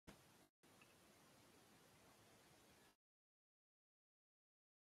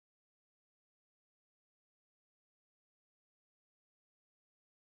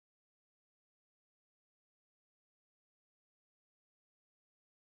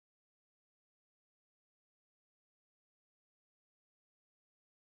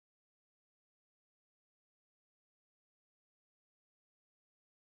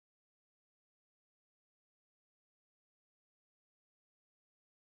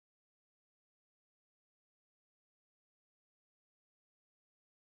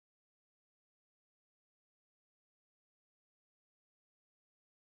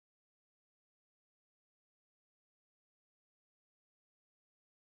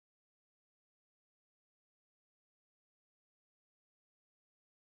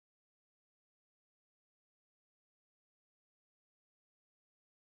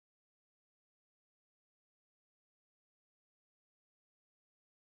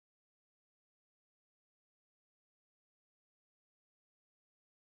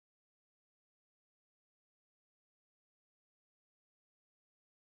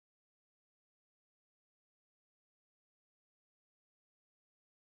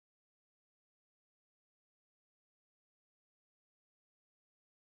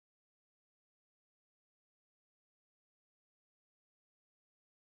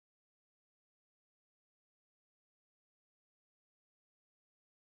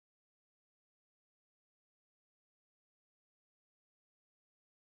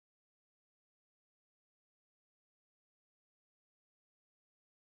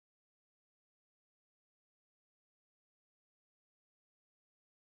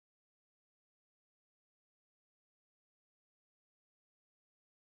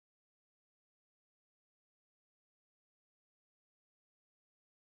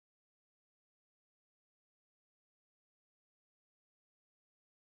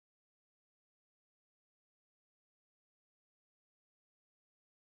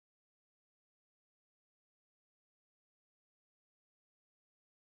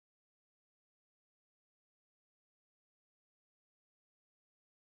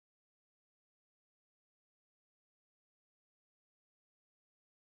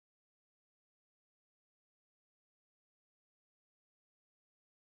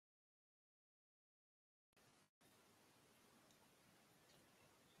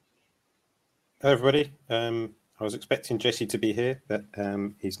Hello, everybody. I was expecting Jesse to be here, but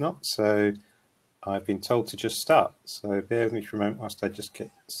he's not. So I've been told to just start. So bear with me for a moment whilst I just get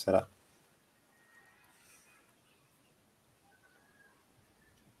set up.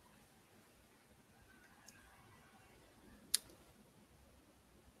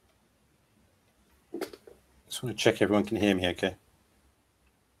 Just want to check everyone can hear me okay.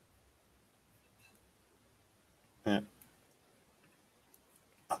 Yeah.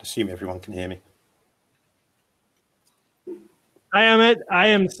 I'll assume everyone can hear me. Hi, Ahmet. I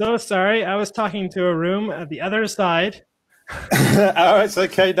am so sorry. I was talking to a room at the other side. Oh, it's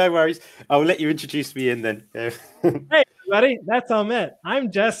okay. No worries. I'll let you introduce me in then. Hey, everybody. That's Ahmet.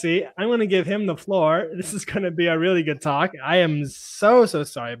 I'm Jesse. I'm going to give him the floor. This is going to be a really good talk. I am so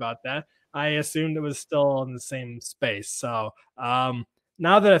sorry about that. I assumed it was still in the same space. So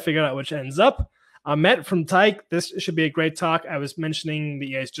now that I figured out which ends up, Ahmet from Tyke, this should be a great talk. I was mentioning that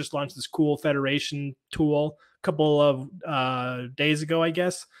you guys just launched this cool federation tool a couple of days ago, I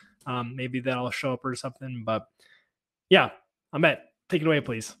guess. Maybe that'll show up or something. But yeah, Ahmet, take it away,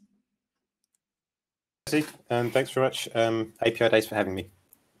 please. And thanks very much, API Days, for having me.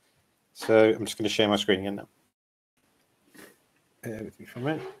 So I'm just going to share my screen again now. Bear with me for a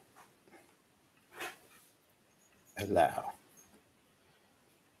minute. Allow.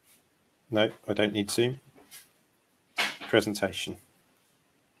 No, I don't need Zoom. Presentation.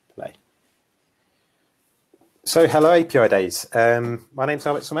 Play. So hello, API Days. My name's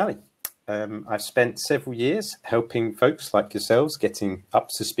Ahmet Soormally. I've spent several years helping folks like yourselves getting up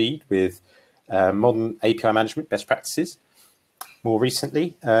to speed with modern API management best practices. More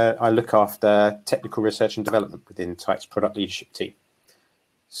recently, I look after technical research and development within Tyke's product leadership team.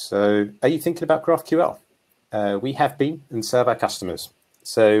 So are you thinking about GraphQL? We have been and serve our customers.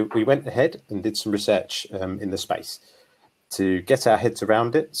 So we went ahead and did some research in the space to get our heads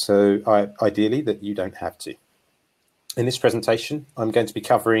around it. So ideally that you don't have to. In this presentation, I'm going to be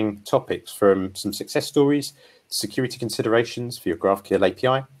covering topics from some success stories, security considerations for your GraphQL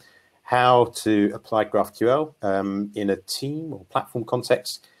API, how to apply GraphQL in a team or platform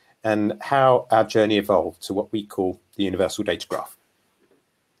context, and how our journey evolved to what we call the universal data graph.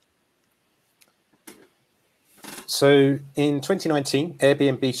 So in 2019,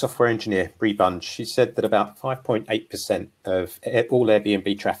 Airbnb software engineer Bree Bunge, she said that about 5.8% of all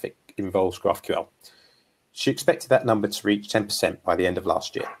Airbnb traffic involves GraphQL. She expected that number to reach 10% by the end of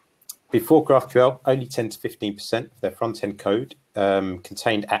last year. Before GraphQL, only 10 to 15% of their front-end code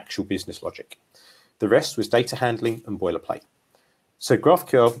contained actual business logic. The rest was data handling and boilerplate. So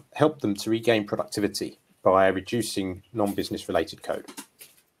GraphQL helped them to regain productivity by reducing non-business related code.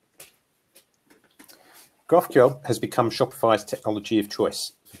 GraphQL has become Shopify's technology of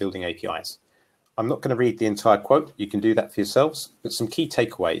choice for building APIs. I'm not going to read the entire quote. You can do that for yourselves, but some key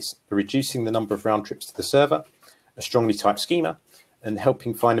takeaways are reducing the number of round trips to the server, a strongly typed schema, and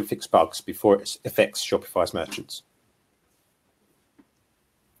helping find and fix bugs before it affects Shopify's merchants.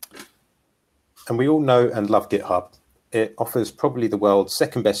 And we all know and love GitHub. It offers probably the world's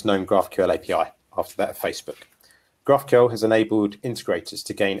second best known GraphQL API after that of Facebook. GraphQL has enabled integrators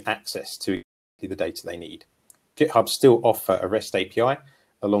to gain access to the data they need. GitHub still offer a REST API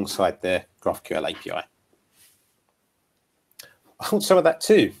alongside their GraphQL API. I want some of that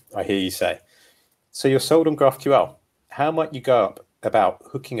too, I hear you say. So you're sold on GraphQL. How might you go about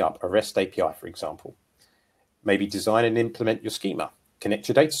hooking up a REST API, for example? Maybe design and implement your schema, connect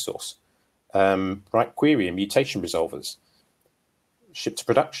your data source, write query and mutation resolvers, ship to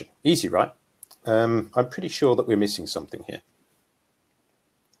production. Easy, right? I'm pretty sure that we're missing something here.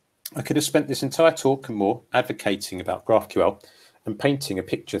 I could have spent this entire talk and more advocating about GraphQL and painting a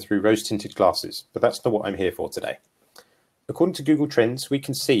picture through rose-tinted glasses, but that's not what I'm here for today. According to Google Trends, we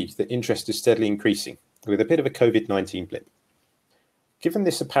can see that interest is steadily increasing with a bit of a COVID-19 blip. Given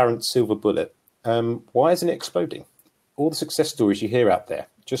this apparent silver bullet, why isn't it exploding? All the success stories you hear out there,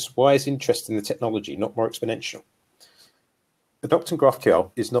 just why is interest in the technology not more exponential? Adopting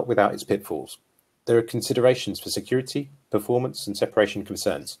GraphQL is not without its pitfalls. There are considerations for security, performance, and separation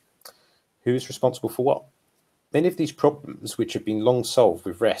concerns. Who is responsible for what? Many of these problems, which have been long solved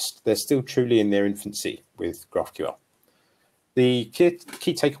with REST, they're still truly in their infancy with GraphQL. The key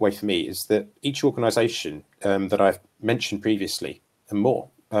takeaway for me is that each organization that I've mentioned previously and more,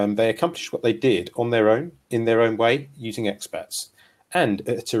 they accomplished what they did on their own, in their own way, using experts, and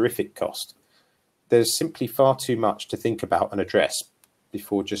at a terrific cost. There's simply far too much to think about and address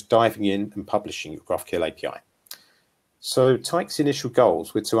before just diving in and publishing your GraphQL API. So Tyke's initial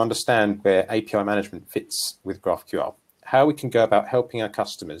goals were to understand where API management fits with GraphQL, how we can go about helping our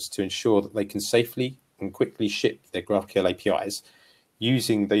customers to ensure that they can safely and quickly ship their GraphQL APIs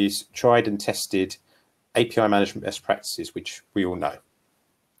using these tried and tested API management best practices, which we all know.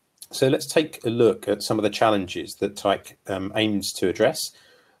 So let's take a look at some of the challenges that Tyke aims to address,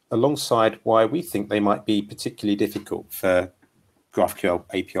 alongside why we think they might be particularly difficult for GraphQL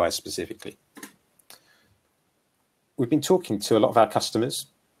APIs specifically. We've been talking to a lot of our customers,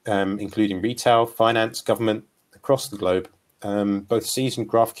 including retail, finance, government, across the globe, both seasoned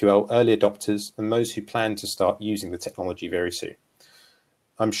GraphQL early adopters and those who plan to start using the technology very soon.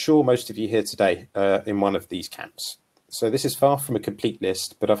 I'm sure most of you here today are in one of these camps. So this is far from a complete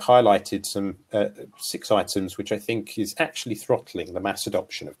list, but I've highlighted some 6 items which I think is actually throttling the mass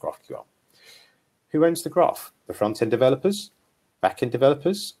adoption of GraphQL. Who owns the graph? The front-end developers, back-end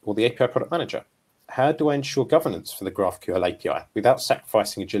developers, or the API product manager? How do I ensure governance for the GraphQL API without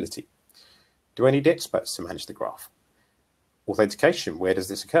sacrificing agility? Do I need experts to manage the graph? Authentication, where does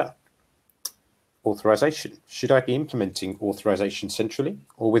this occur? Authorization, should I be implementing authorization centrally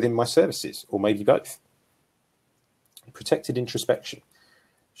or within my services, or maybe both? Protected introspection,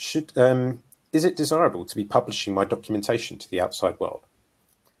 is it desirable to be publishing my documentation to the outside world?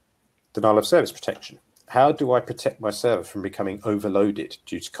 Denial of service protection, how do I protect my server from becoming overloaded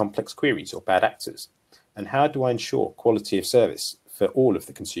due to complex queries or bad actors? And how do I ensure quality of service for all of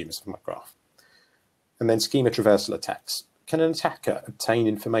the consumers of my graph? And then schema traversal attacks. Can an attacker obtain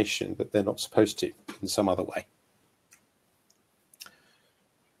information that they're not supposed to in some other way?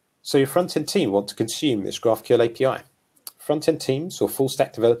 So your front-end team want to consume this GraphQL API. Front-end teams or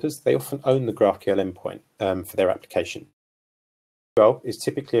full-stack developers, they often own the GraphQL endpoint for their application. GraphQL is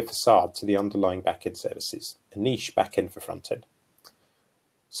typically a facade to the underlying backend services, a niche backend for front-end.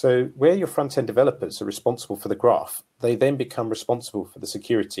 So where your front-end developers are responsible for the graph, they then become responsible for the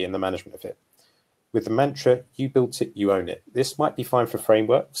security and the management of it. With the mantra, you built it, you own it. This might be fine for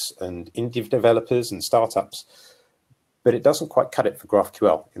frameworks and indie developers and startups, but it doesn't quite cut it for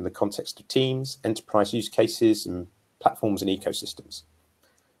GraphQL in the context of teams, enterprise use cases, and platforms and ecosystems.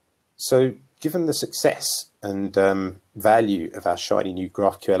 So given the success and value of our shiny new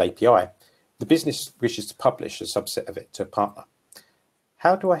GraphQL API, the business wishes to publish a subset of it to a partner.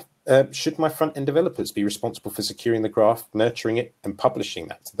 How do should my front-end developers be responsible for securing the graph, nurturing it, and publishing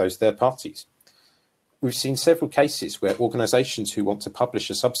that to those third parties? We've seen several cases where organizations who want to publish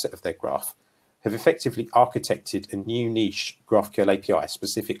a subset of their graph have effectively architected a new niche GraphQL API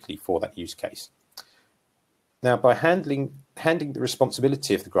specifically for that use case. Now, by handing the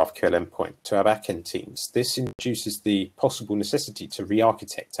responsibility of the GraphQL endpoint to our backend teams, this introduces the possible necessity to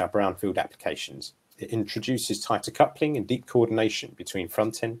re-architect our brownfield applications. It introduces tighter coupling and deep coordination between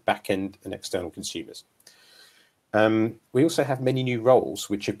front-end, backend, and external consumers. We also have many new roles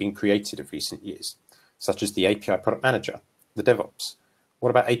which have been created of recent years, such as the API product manager, the DevOps. What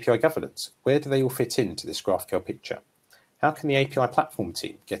about API governance? Where do they all fit into this GraphQL picture? How can the API platform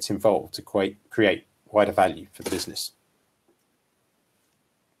team get involved to create wider value for the business?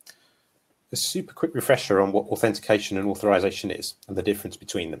 A super quick refresher on what authentication and authorization is and the difference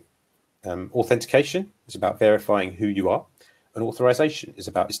between them. Authentication is about verifying who you are, and authorization is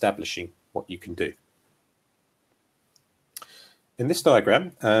about establishing what you can do. In this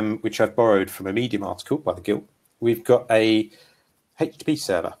diagram, which I've borrowed from a Medium article by the Guild, we've got a HTTP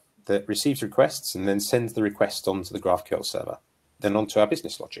server that receives requests and then sends the request onto the GraphQL server, then onto our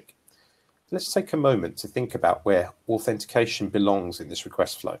business logic. Let's take a moment to think about where authentication belongs in this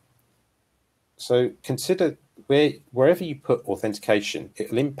request flow. So consider wherever you put authentication,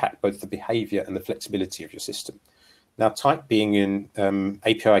 it will impact both the behavior and the flexibility of your system. Now, Tyke being an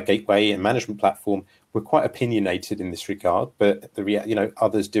API gateway and management platform, we're quite opinionated in this regard, but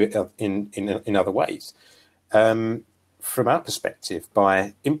others do it in other ways. From our perspective,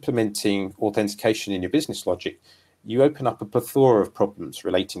 by implementing authentication in your business logic, you open up a plethora of problems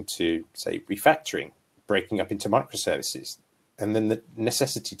relating to, say, refactoring, breaking up into microservices, and then the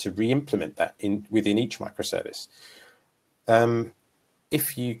necessity to re-implement that within each microservice.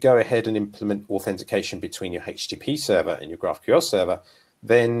 If you go ahead and implement authentication between your HTTP server and your GraphQL server,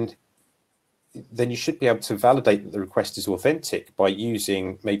 then you should be able to validate that the request is authentic by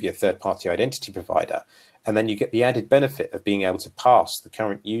using maybe a third-party identity provider. And then you get the added benefit of being able to pass the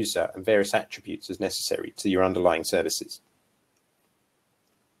current user and various attributes as necessary to your underlying services.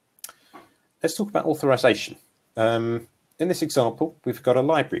 Let's talk about authorization. In this example, we've got a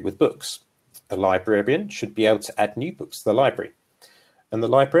library with books. A librarian should be able to add new books to the library. And the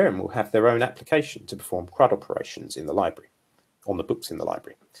librarian will have their own application to perform CRUD operations in the library, on the books in the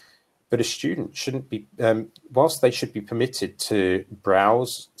library. But a student shouldn't be, whilst they should be permitted to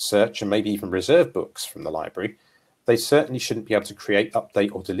browse, search, and maybe even reserve books from the library, they certainly shouldn't be able to create,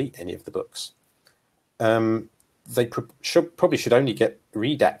 update, or delete any of the books. they probably should only get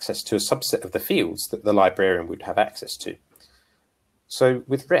read access to a subset of the fields that the librarian would have access to. So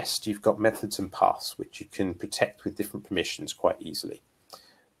with REST, you've got methods and paths, which you can protect with different permissions quite easily.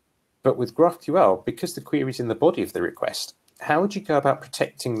 But with GraphQL, because the query is in the body of the request, how would you go about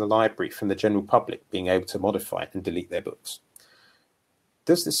protecting the library from the general public being able to modify and delete their books?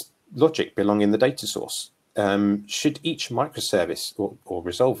 Does this logic belong in the data source? Should each microservice or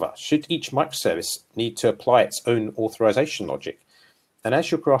resolver, should each microservice need to apply its own authorization logic? And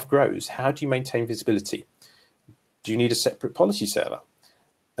as your graph grows, how do you maintain visibility? Do you need a separate policy server?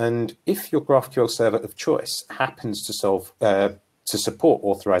 And if your GraphQL server of choice happens to support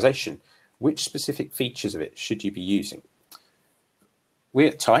authorization, which specific features of it should you be using? We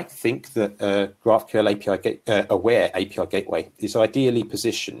at Tyke think that GraphQL aware API gateway is ideally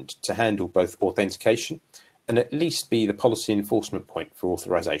positioned to handle both authentication and at least be the policy enforcement point for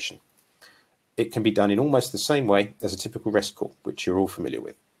authorization. It can be done in almost the same way as a typical REST call, which you're all familiar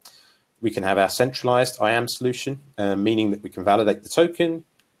with. We can have our centralized IAM solution, meaning that we can validate the token,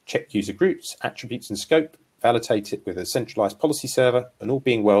 check user groups, attributes and scope, validate it with a centralized policy server, and all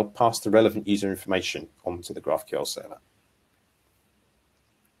being well, pass the relevant user information onto the GraphQL server.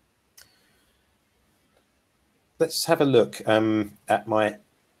 Let's have a look at my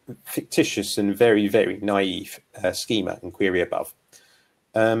fictitious and very, very naive schema and query above.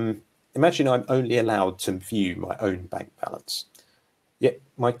 Imagine I'm only allowed to view my own bank balance. Yet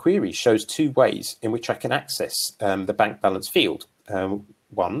my query shows two ways in which I can access the bank balance field.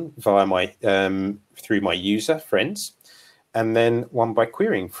 One via through my user friends, and then one by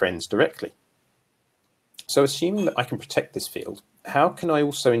querying friends directly. So assuming that I can protect this field, how can I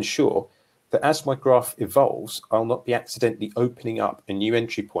also ensure that as my graph evolves, I'll not be accidentally opening up a new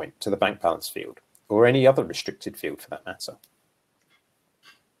entry point to the bank balance field or any other restricted field for that matter?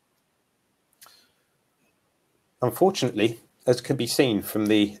 Unfortunately, as can be seen from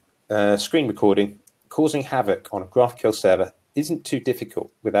the screen recording, causing havoc on a GraphQL server isn't too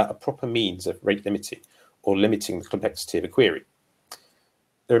difficult without a proper means of rate limiting or limiting the complexity of a query.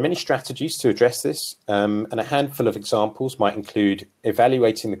 There are many strategies to address this, and a handful of examples might include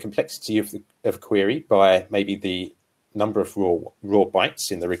evaluating the complexity of a query by maybe the number of raw bytes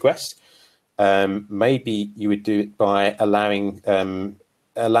in the request. Maybe you would do it by allowing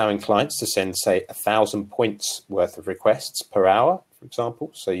clients to send, say, 1,000 points worth of requests per hour, for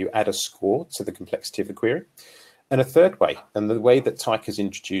example. So you add a score to the complexity of the query. And a third way, and the way that Tyke has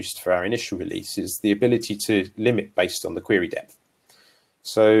introduced for our initial release, is the ability to limit based on the query depth.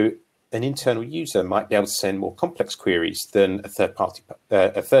 So an internal user might be able to send more complex queries than a third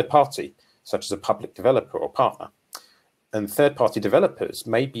party, such as a public developer or partner. And third-party developers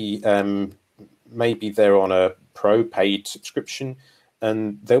maybe they're on a pro paid subscription,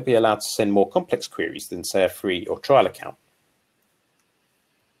 and they'll be allowed to send more complex queries than, say, a free or trial account.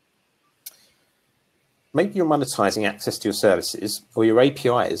 Maybe you're monetizing access to your services, or your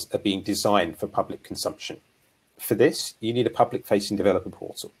APIs are being designed for public consumption. For this, you need a public-facing developer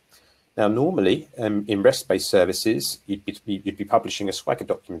portal. Now, normally, in REST-based services, you'd be publishing a Swagger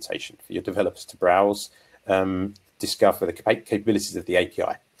documentation for your developers to browse, discover the capabilities of the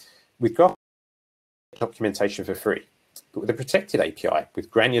API. We've got documentation for free, but with a protected API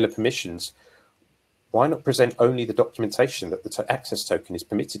with granular permissions, why not present only the documentation that the access token is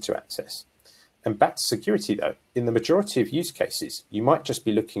permitted to access? And back to security, though, in the majority of use cases, you might just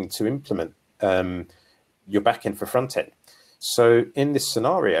be looking to implement your backend for front end. So in this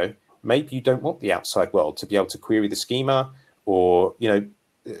scenario, maybe you don't want the outside world to be able to query the schema, or to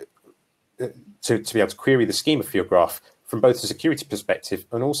be able to query the schema for your graph from both a security perspective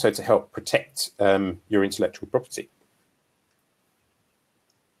and also to help protect your intellectual property.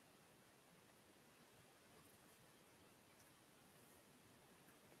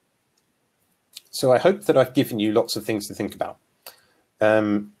 So I hope that I've given you lots of things to think about.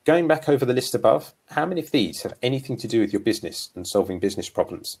 Going back over the list above, how many of these have anything to do with your business and solving business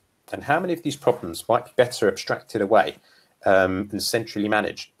problems? And how many of these problems might be better abstracted away and centrally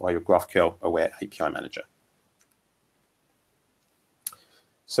managed by your GraphQL aware API manager?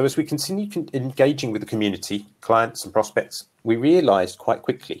 So as we continue engaging with the community, clients and prospects, we realized quite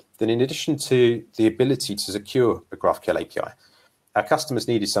quickly that in addition to the ability to secure a GraphQL API, our customers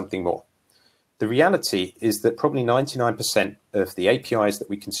needed something more. The reality is that probably 99% of the APIs that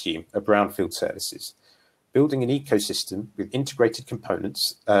we consume are brownfield services. Building an ecosystem with integrated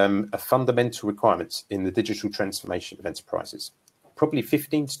components are fundamental requirements in the digital transformation of enterprises. Probably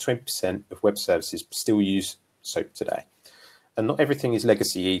 15 to 20% of web services still use SOAP today. And not everything is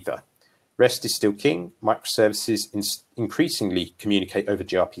legacy either. REST is still king. Microservices increasingly communicate over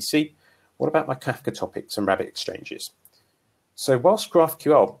gRPC, What about my Kafka topics and Rabbit exchanges? So whilst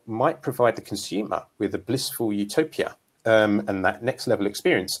GraphQL might provide the consumer with a blissful utopia and that next level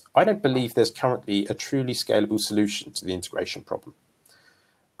experience, I don't believe there's currently a truly scalable solution to the integration problem.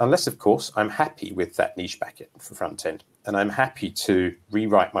 Unless, of course, I'm happy with that niche backend for front end, and I'm happy to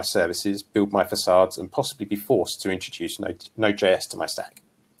rewrite my services, build my facades, and possibly be forced to introduce Node.js to my stack.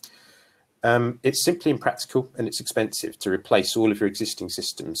 It's simply impractical and it's expensive to replace all of your existing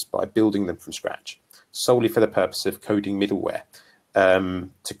systems by building them from scratch, solely for the purpose of coding middleware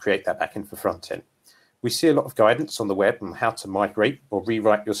to create that backend for front end. We see a lot of guidance on the web on how to migrate or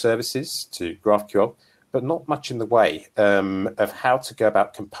rewrite your services to GraphQL, but not much in the way of how to go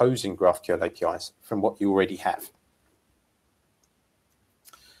about composing GraphQL APIs from what you already have.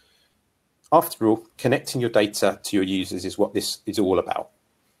 After all, connecting your data to your users is what this is all about.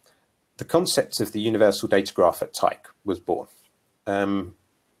 The concept of the universal data graph at Tyke was born.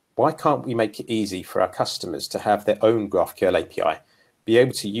 Why can't we make it easy for our customers to have their own GraphQL API, be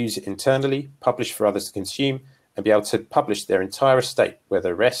able to use it internally, publish for others to consume, and be able to publish their entire estate,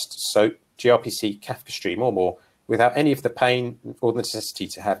 whether REST, SOAP, gRPC, Kafka Stream, or more, without any of the pain or the necessity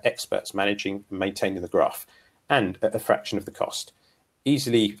to have experts managing and maintaining the graph, and at a fraction of the cost,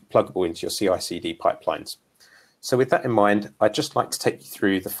 easily pluggable into your CI/CD pipelines. So with that in mind, I'd just like to take you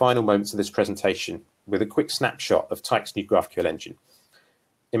through the final moments of this presentation with a quick snapshot of Tyke's new GraphQL engine.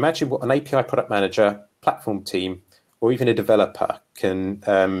 Imagine what an API product manager, platform team, or even a developer can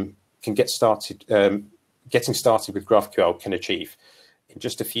get started, getting started with GraphQL can achieve in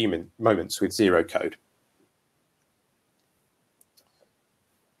just a few moments with zero code.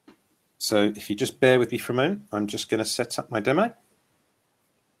 So if you just bear with me for a moment, I'm just going to set up my demo.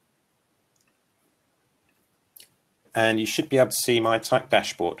 And you should be able to see my Tyke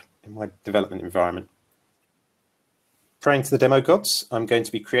dashboard in my development environment. Praying to the demo gods, I'm going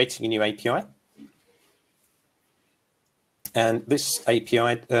to be creating a new API. And this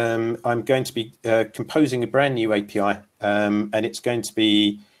API, I'm going to be composing a brand new API, and it's going to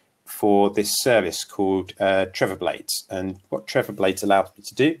be for this service called Trevor Blades. And what Trevor Blades allows me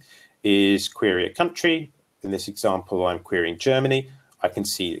to do is query a country. In this example, I'm querying Germany. I can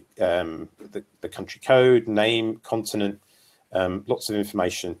see the country code, name, continent, lots of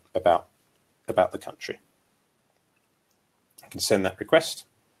information about the country. I can send that request.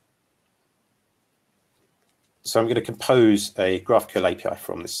 So I'm going to compose a GraphQL API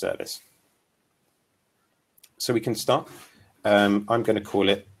from this service. So we can start. I'm going to call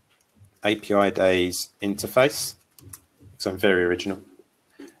it apidays interface, because I'm very original.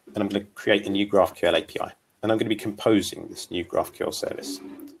 And I'm going to create a new GraphQL API. And I'm going to be composing this new GraphQL service.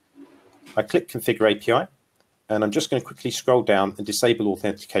 I click Configure API, and I'm just going to quickly scroll down and disable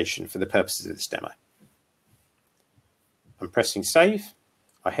authentication for the purposes of this demo. I'm pressing Save.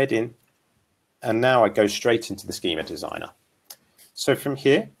 I head in, and now I go straight into the schema designer. So from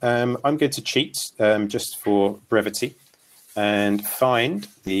here, I'm going to cheat just for brevity and find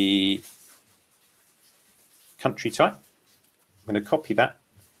the country type. I'm going to copy that,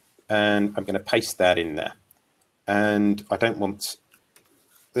 and I'm going to paste that in there. And I don't want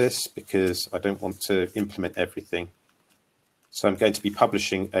this because I don't want to implement everything. So I'm going to be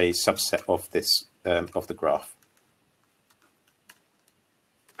publishing a subset of this, of the graph.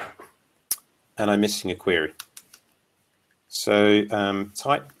 And I'm missing a query. So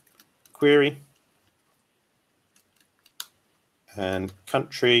type query and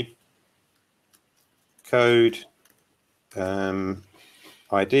country code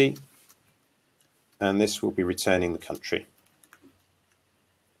ID, and this will be returning the country.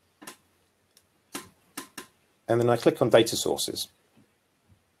 And then I click on data sources.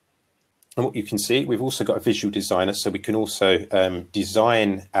 And what you can see, we've also got a visual designer, so we can also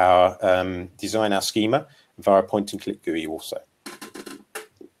design our schema via a point-and-click GUI also.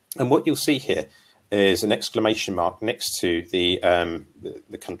 And what you'll see here is an exclamation mark next to the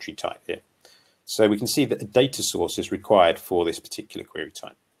country type here. So we can see that a data source is required for this particular query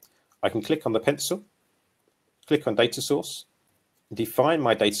type. I can click on the pencil, click on data source, define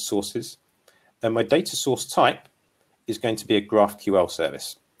my data sources, and my data source type is going to be a GraphQL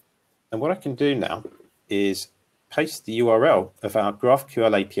service. And what I can do now is paste the URL of our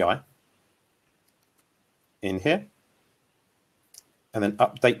GraphQL API in here, and then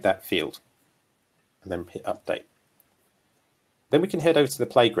update that field, and then hit update. Then we can head over to the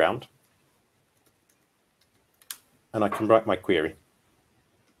playground, and I can write my query.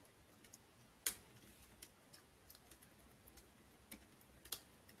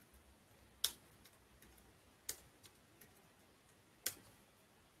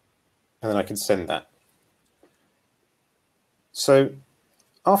 And then I can send that. So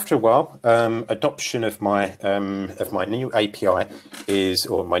After a while, adoption of my new API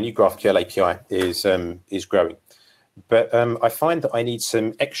or my new GraphQL API is growing. But I find that I need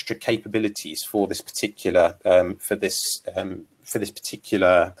some extra capabilities for this particular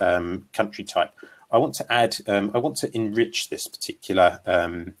country type. I want to enrich this particular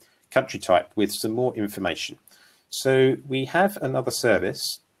country type with some more information. So we have another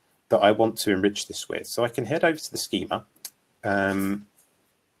service that I want to enrich this with. So I can head over to the schema. And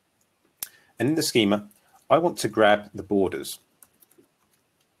in the schema, I want to grab the borders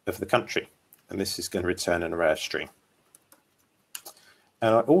of the country. And this is going to return an array string.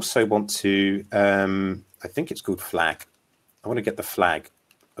 And I also want to, I think it's called flag. I want to get the flag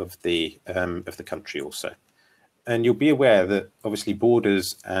of the country also. And you'll be aware that obviously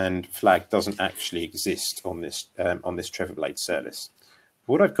borders and flag doesn't actually exist on this Trevor Blade service.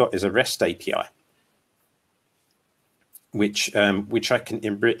 What I've got is a REST API, which I can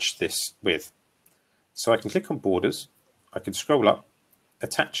enrich this with. So I can click on borders, I can scroll up,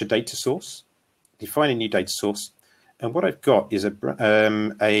 attach a data source, define a new data source, and what I've got is I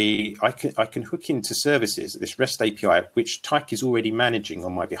can hook into services, this REST API, which Tyke is already managing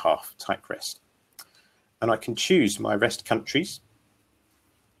on my behalf, Tyke REST. And I can choose my REST countries.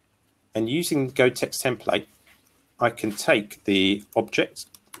 And using the GoText template, I can take the object,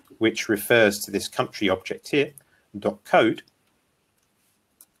 which refers to this country object here, .code,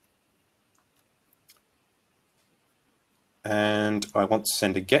 and I want to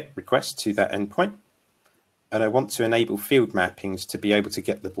send a GET request to that endpoint. And I want to enable field mappings to be able to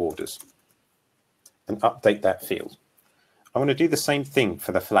get the borders and update that field. I want to do the same thing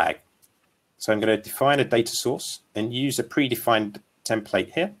for the flag. So I'm going to define a data source and use a predefined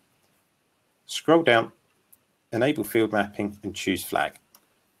template here. Scroll down, enable field mapping, and choose flag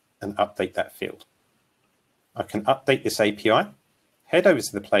and update that field. I can update this API, head over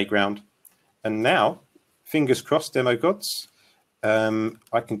to the playground, and now, fingers crossed, demo gods,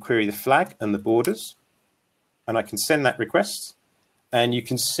 I can query the flag and the borders, and I can send that request. And you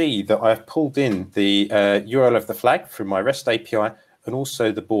can see that I've pulled in the URL of the flag from my REST API and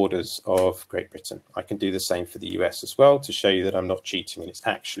also the borders of Great Britain. I can do the same for the US as well to show you that I'm not cheating and it's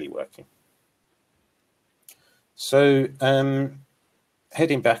actually working. So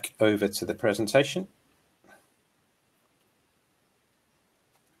heading back over to the presentation.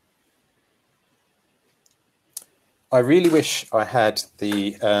 I really wish I had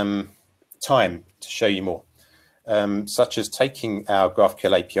the time to show you more, such as taking our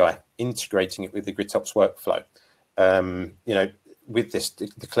GraphQL API, integrating it with the GritOps workflow, with this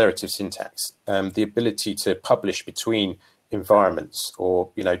declarative syntax, the ability to publish between environments,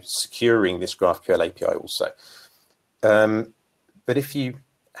 or securing this GraphQL API also. But if you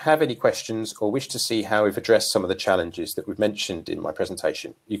have any questions or wish to see how we've addressed some of the challenges that we've mentioned in my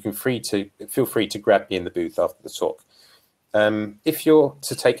presentation, you can feel free to grab me in the booth after the talk. If you're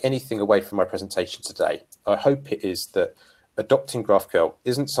to take anything away from my presentation today, I hope it is that adopting GraphQL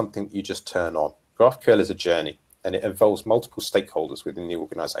isn't something you just turn on. GraphQL is a journey, and it involves multiple stakeholders within the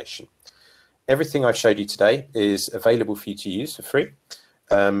organization. Everything I've showed you today is available for you to use for free.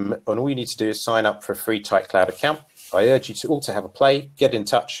 And all you need to do is sign up for a free Tyke Cloud account. I urge you to all to have a play, get in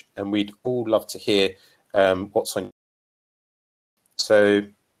touch, and we'd all love to hear what's on. So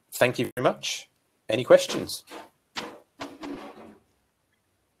thank you very much. Any questions?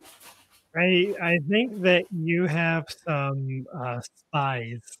 I think that you have some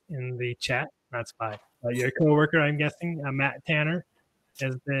spies in the chat, not spy. Your coworker, I'm guessing, Matt Tanner,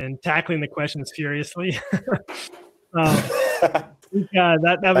 has been tackling the questions furiously.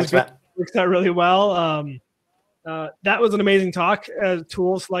 That was good. Works out really well. That was an amazing talk.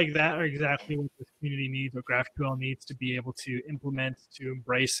 Tools like that are exactly what this community needs, what GraphQL needs to be able to implement, to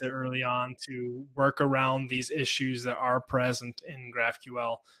embrace it early on, to work around these issues that are present in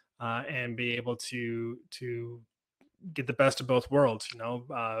GraphQL, and be able to get the best of both worlds.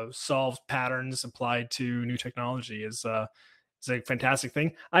 Solve patterns applied to new technology is a fantastic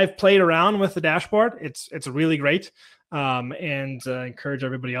thing. I've played around with the dashboard. It's really great, and encourage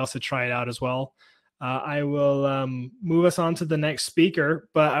everybody else to try it out as well. I will move us on to the next speaker,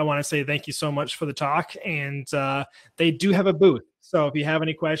 but I want to say thank you so much for the talk. And they do have a booth. So if you have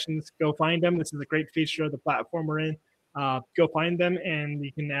any questions, go find them. This is a great feature of the platform we're in. Go find them, and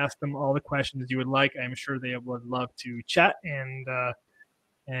you can ask them all the questions you would like. I'm sure they would love to chat and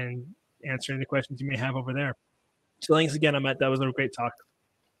answer any questions you may have over there. So thanks again, Ahmet. That was a great talk.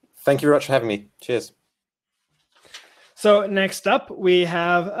 Thank you very much for having me. Cheers. So next up, we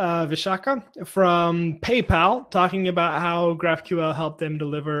have Vishaka from PayPal talking about how GraphQL helped them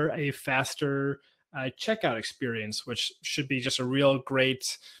deliver a faster checkout experience, which should be just a real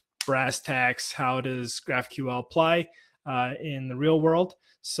great brass tacks. How does GraphQL apply in the real world?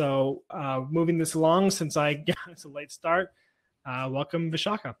 So moving this along, since I got a late start, welcome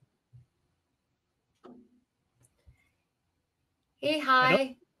Vishaka. Hey,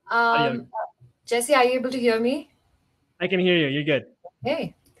 hi. Jesse, are you able to hear me? I can hear you. You're good.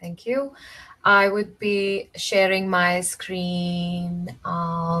 Hey, thank you. I would be sharing my screen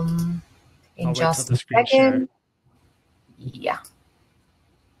in just a second. Share. Yeah.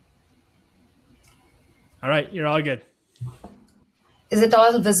 All right, you're all good. Is it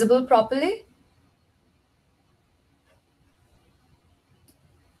all visible properly?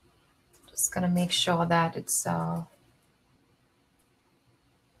 Just gonna make sure that it's all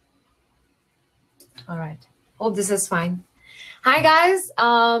right. Hope this is fine. Hi guys,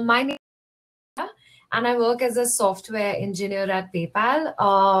 my name is and I work as a software engineer at PayPal.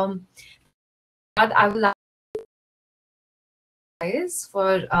 But I would like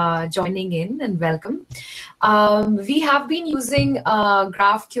for joining in and welcome. We have been using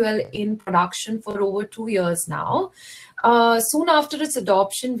GraphQL in production for over 2 years now. Soon after its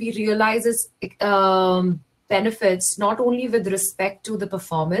adoption, we realized its benefits not only with respect to the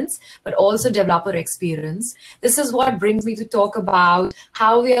performance, but also developer experience. This is what brings me to talk about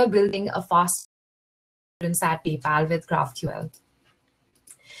how we are building a fast experience at PayPal with GraphQL.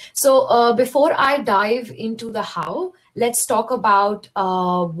 So before I dive into the how, let's talk about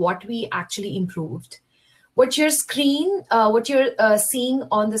what we actually improved. What you're seeing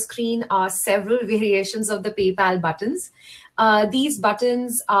on the screen are several variations of the PayPal buttons. These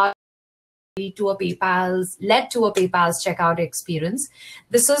buttons are led to a PayPal's checkout experience.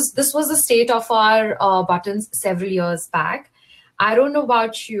 This was the state of our buttons several years back. I don't know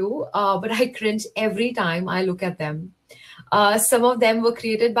about you, but I cringe every time I look at them. Some of them were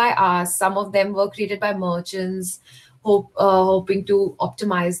created by us, some of them were created by merchants hoping to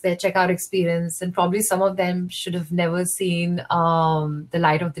optimize their checkout experience, and probably some of them should have never seen the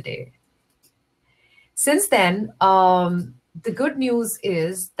light of the day. Since then, the good news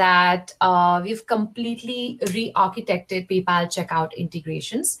is that we've completely re-architected PayPal checkout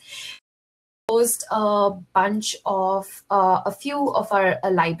integrations. A bunch of a few of our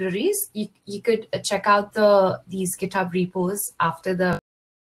libraries. You could check out these GitHub repos after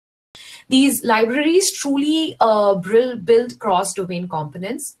these libraries truly build cross-domain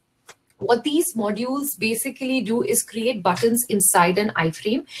components. What these modules basically do is create buttons inside an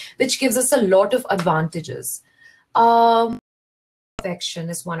iframe, which gives us a lot of advantages. Action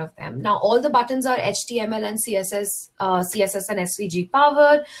is one of them. Now, all the buttons are HTML and CSS and SVG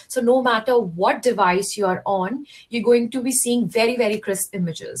powered. So no matter what device you are on, you're going to be seeing very, very crisp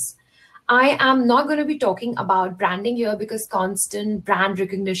images. I am not going to be talking about branding here because constant brand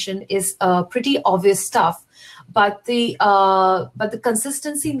recognition is pretty obvious stuff. But the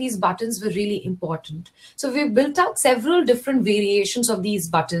consistency in these buttons were really important. So we've built out several different variations of these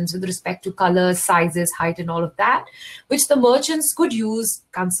buttons with respect to colors, sizes, height, and all of that, which the merchants could use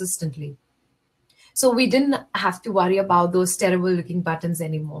consistently. So we didn't have to worry about those terrible looking buttons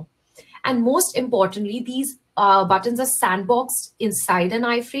anymore. And most importantly, these buttons are sandboxed inside an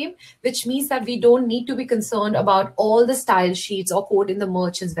iframe, which means that we don't need to be concerned about all the style sheets or code in the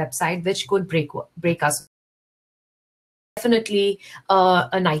merchant's website, which could break us. Definitely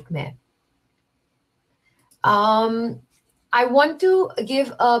a nightmare. I want to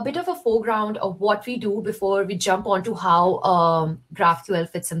give a bit of a foreground of what we do before we jump onto how GraphQL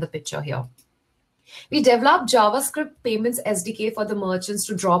fits in the picture here. We developed JavaScript Payments SDK for the merchants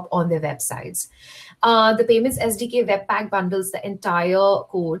to drop on their websites. The Payments SDK Webpack bundles the entire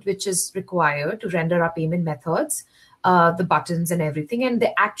code which is required to render our payment methods, the buttons and everything, and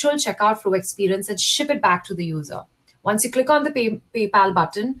the actual checkout flow experience, and ship it back to the user. Once you click on the PayPal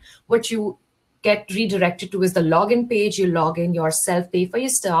button, what you get redirected to is the login page. You log in yourself, pay for your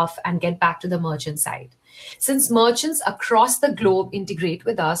stuff, and get back to the merchant side. Since merchants across the globe integrate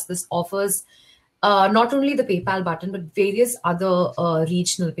with us, this offers not only the PayPal button, but various other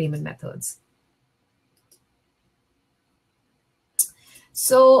regional payment methods.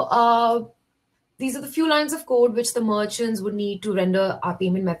 So these are the few lines of code which the merchants would need to render our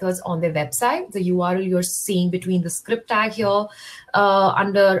payment methods on their website. The URL you're seeing between the script tag here,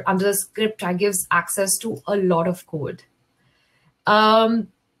 under the script tag gives access to a lot of code.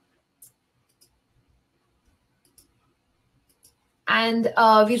 And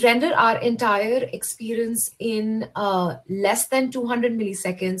we render our entire experience in less than 200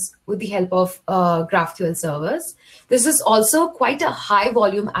 milliseconds with the help of GraphQL servers. This is also quite a high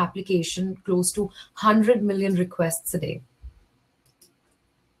volume application, close to 100 million requests a day.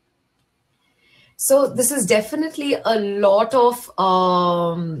 So this is definitely a lot of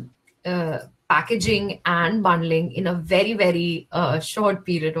packaging and bundling in a very, very short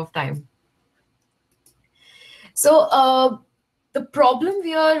period of time. So the problem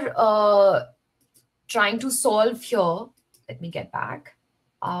we are trying to solve here, let me get back.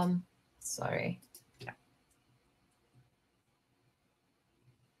 Sorry. Yeah.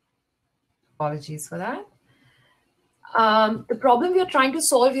 Apologies for that. The problem we are trying to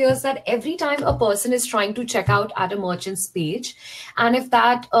solve here is that every time a person is trying to check out at a merchant's page, and if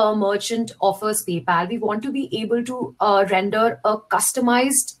that merchant offers PayPal, we want to be able to render a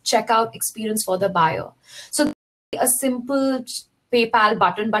customized checkout experience for the buyer. So a simple PayPal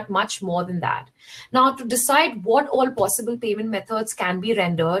button, but much more than that. Now, to decide what all possible payment methods can be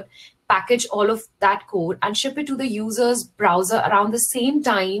rendered, package all of that code and ship it to the user's browser around the same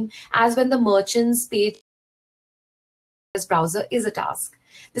time as when the merchant's page browser is a task.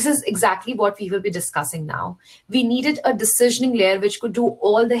 This is exactly what we will be discussing now. We needed a decisioning layer which could do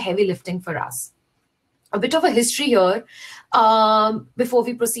all the heavy lifting for us. A bit of a history here before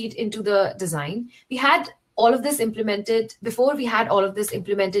we proceed into the design. We had all of this implemented, before we had all of this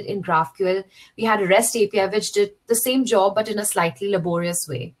implemented in GraphQL, we had a REST API which did the same job but in a slightly laborious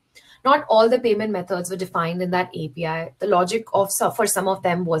way. Not all the payment methods were defined in that API. The logic for some of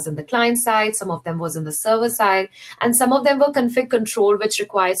them was in the client side, some of them was in the server side, and some of them were config control, which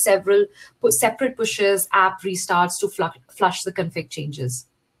required several separate pushes, app restarts to flush the config changes.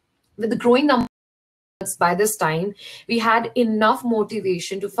 With the growing number by this time, we had enough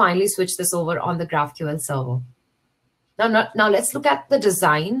motivation to finally switch this over on the GraphQL server. Now let's look at the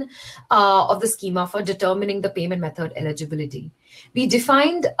design of the schema for determining the payment method eligibility. We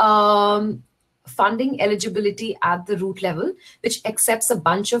defined funding eligibility at the root level, which accepts a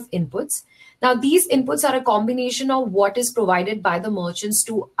bunch of inputs. Now, these inputs are a combination of what is provided by the merchants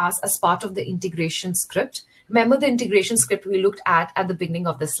to us as part of the integration script. Remember the integration script we looked at the beginning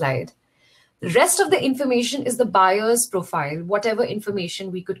of the slide. The rest of the information is the buyer's profile, whatever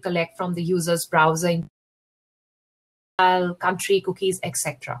information we could collect from the user's browser, country, cookies,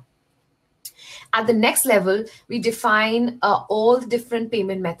 etc. At the next level, we define all the different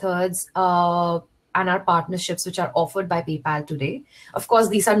payment methods and our partnerships which are offered by PayPal today. Of course,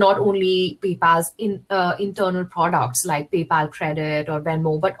 these are not only PayPal's internal products like PayPal Credit or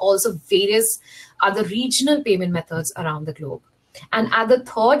Venmo, but also various other regional payment methods around the globe. And at the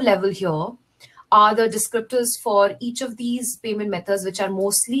third level here are the descriptors for each of these payment methods, which are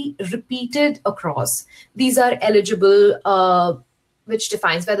mostly repeated across. These are eligible, which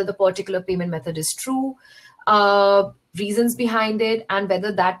defines whether the particular payment method is true, reasons behind it, and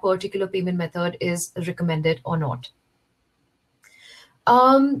whether that particular payment method is recommended or not.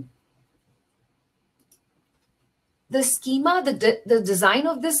 The schema, the design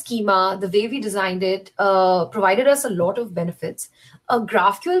of the schema, the way we designed it, provided us a lot of benefits. A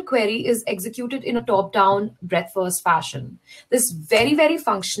GraphQL query is executed in a top-down, breadth-first fashion. This very, very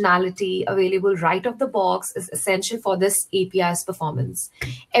functionality available right off the box is essential for this API's performance.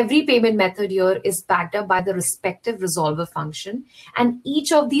 Every payment method here is backed up by the respective resolver function, and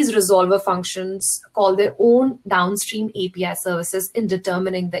each of these resolver functions call their own downstream API services in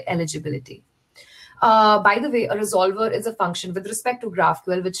determining the eligibility. By the way, a resolver is a function with respect to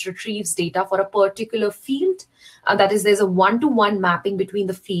GraphQL which retrieves data for a particular field. That is, there's a one-to-one mapping between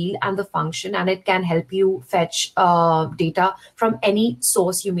the field and the function, and it can help you fetch data from any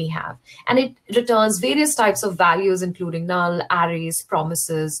source you may have. And it returns various types of values, including null, arrays,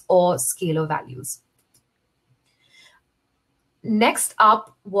 promises, or scalar values. Next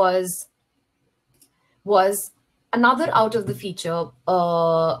up was another out of the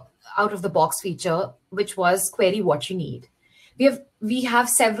box feature, which was query what you need. We have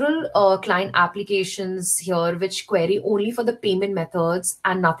several client applications here which query only for the payment methods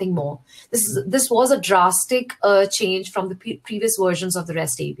and nothing more. This was a drastic change from the previous versions of the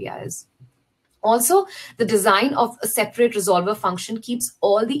REST APIs. Also, the design of a separate resolver function keeps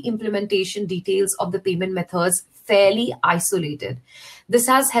all the implementation details of the payment methods fairly isolated. This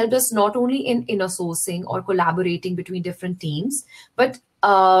has helped us not only in inner sourcing or collaborating between different teams, but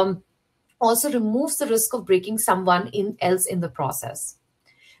also removes the risk of breaking someone else in the process.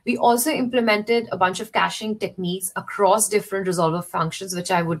 We also implemented a bunch of caching techniques across different resolver functions, which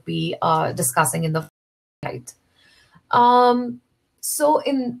I would be discussing in the slide. So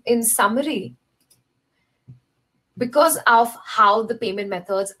in summary, because of how the payment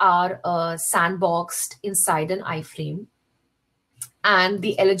methods are sandboxed inside an iframe, and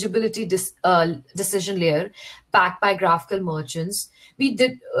the eligibility decision layer backed by GraphQL merchants,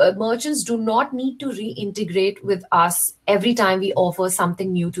 merchants do not need to reintegrate with us every time we offer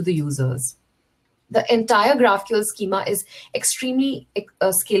something new to the users. The entire GraphQL schema is extremely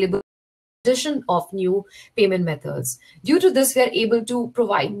scalable. Addition of new payment methods. Due to this, we are able to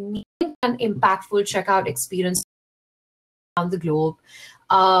provide meaningful and impactful checkout experience around the globe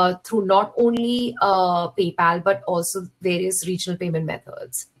through not only PayPal, but also various regional payment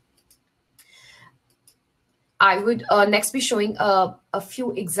methods. I would next be showing a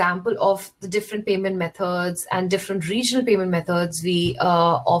few examples of the different payment methods and different regional payment methods we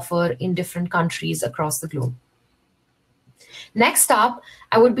offer in different countries across the globe. Next up,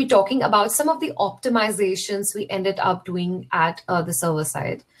 I would be talking about some of the optimizations we ended up doing at the server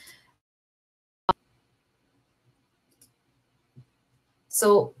side.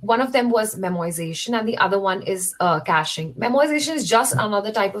 So one of them was memoization and the other one is caching. Memoization is just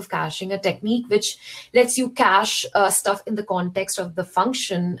another type of caching, a technique which lets you cache stuff in the context of the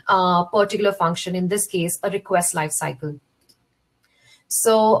function, particular function, in this case, a request lifecycle.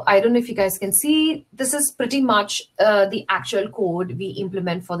 So I don't know if you guys can see, this is pretty much the actual code we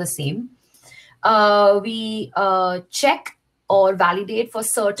implement for the same. We check or validate for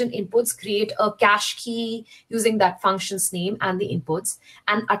certain inputs, create a cache key using that function's name and the inputs,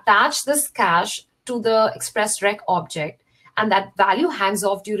 and attach this cache to the expressRec object. And that value hangs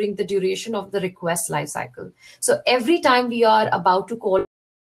off during the duration of the request lifecycle. So every time we are about to call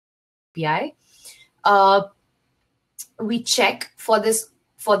API, we check for this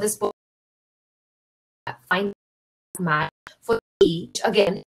find match for each,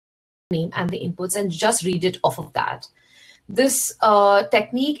 again, name and the inputs, and just read it off of that. This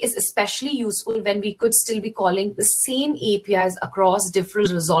technique is especially useful when we could still be calling the same APIs across different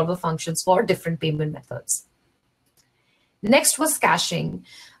resolver functions for different payment methods. Next was caching.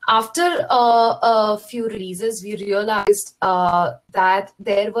 After a few releases, we realized that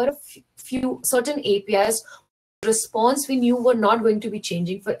there were a few certain APIs response we knew were not going to be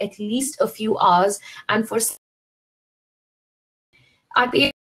changing for at least a few hours, and for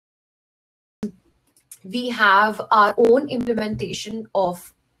at we have our own implementation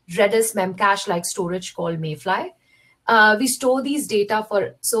of Redis memcache-like storage called Mayfly. We store these data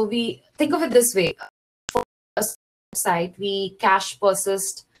so we think of it this way. For a site, we cache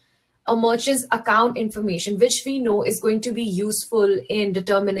persist a merchant's account information, which we know is going to be useful in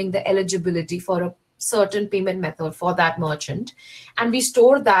determining the eligibility for a certain payment method for that merchant. And we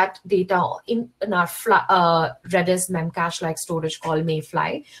store that data in our Redis memcache-like storage called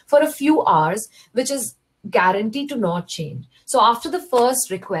Mayfly for a few hours, which is guaranteed to not change. So after the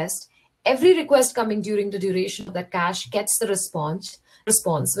first request, every request coming during the duration of that cache gets the response,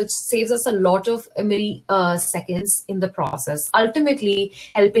 which saves us a lot of milliseconds in the process, ultimately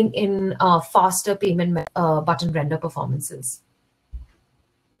helping in faster payment button render performances.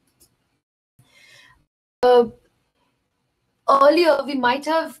 Earlier, we might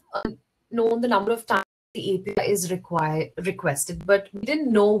have known the number of times the API is requested, but we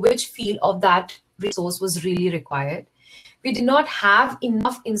didn't know which field of that resource was really required. We did not have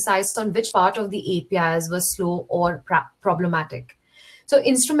enough insights on which part of the APIs was slow or problematic. So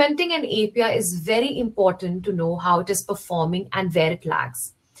instrumenting an API is very important to know how it is performing and where it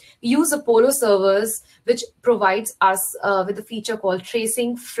lags. We use Apollo servers, which provides us with a feature called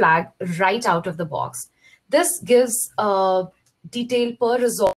tracing flag right out of the box. This gives detail per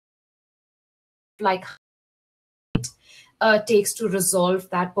resolve, like takes to resolve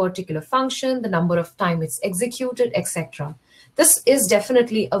that particular function, the number of time it's executed, etc. This is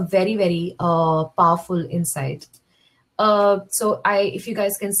definitely a very, very powerful insight. So if you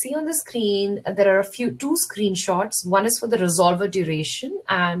guys can see on the screen, there are two screenshots. One is for the resolver duration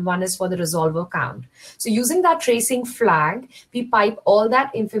and one is for the resolver count. So using that tracing flag, we pipe all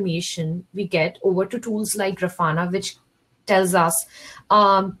that information we get over to tools like Grafana, which tells us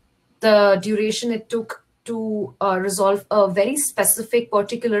the duration it took to resolve a very specific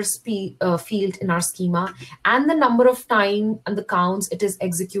particular field in our schema, and the number of time and the counts it is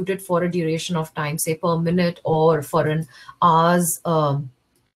executed for a duration of time, say per minute or for an hour's.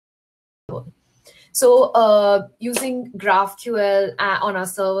 So using GraphQL on our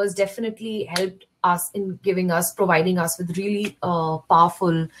servers definitely helped us in providing us with really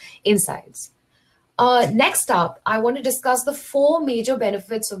powerful insights. Next up, I want to discuss the 4 major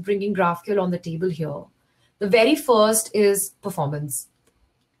benefits of bringing GraphQL on the table here. The very first is performance.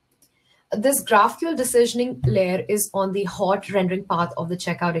 This GraphQL decisioning layer is on the hot rendering path of the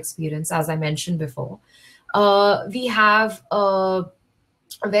checkout experience, as I mentioned before. We have a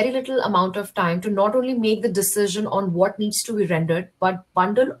very little amount of time to not only make the decision on what needs to be rendered, but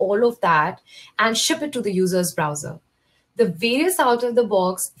bundle all of that and ship it to the user's browser. The various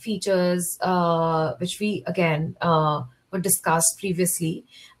out-of-the-box features, which we, again, were discussed previously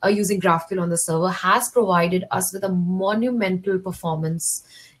using GraphQL on the server has provided us with a monumental performance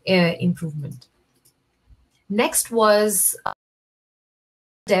improvement. Next was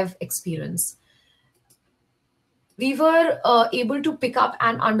dev experience. We were able to pick up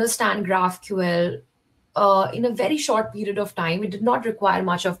and understand GraphQL in a very short period of time. It did not require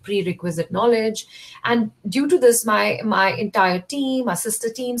much of prerequisite knowledge. And due to this, my entire team, our sister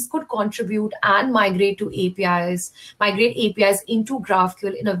teams could contribute and migrate APIs into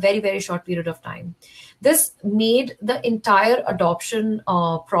GraphQL in a very, very short period of time. This made the entire adoption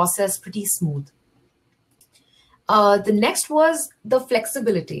process pretty smooth. The next was the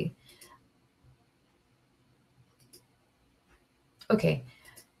flexibility. Okay,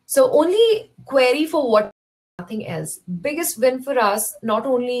 so only query for what, nothing else. Biggest win for us, not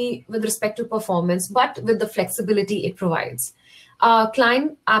only with respect to performance, but with the flexibility it provides.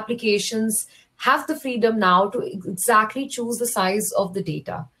 Client applications have the freedom now to exactly choose the size of the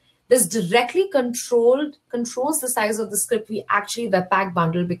data. This directly controls the size of the script we actually Webpack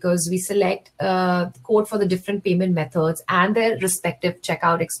bundle, because we select code for the different payment methods and their respective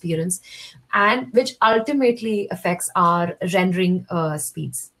checkout experience, and which ultimately affects our rendering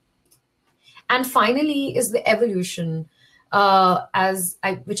speeds. And finally is the evolution,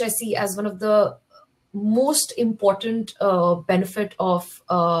 which I see as one of the most important benefit of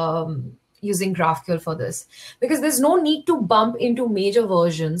using GraphQL for this, because there's no need to bump into major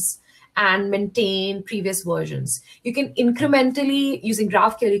versions and maintain previous versions. You can incrementally, using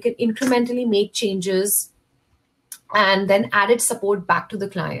GraphQL, you can incrementally make changes and then added support back to the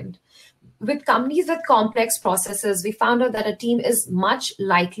client. With companies with complex processes, we found out that a team is much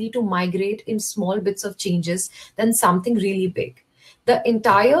likely to migrate in small bits of changes than something really big. The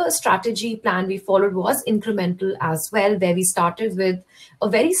entire strategy plan we followed was incremental as well, where we started with a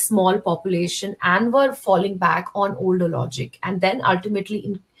very small population and were falling back on older logic, and then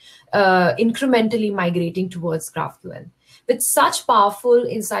ultimately incrementally migrating towards GraphQL. With such powerful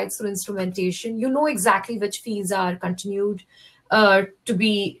insights through instrumentation, you know exactly which fields are continued to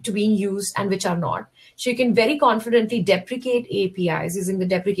being used and which are not. So you can very confidently deprecate APIs using the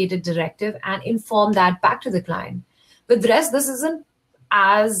deprecated directive and inform that back to the client. With the rest, this isn't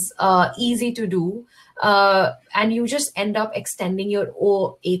as easy to do, and you just end up extending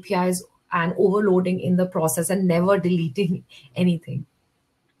your APIs and overloading in the process and never deleting anything.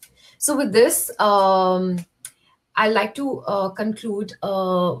 So with this, I'd like to conclude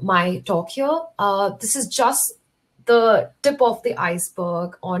my talk here. This is just the tip of the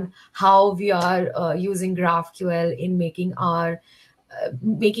iceberg on how we are using GraphQL in making our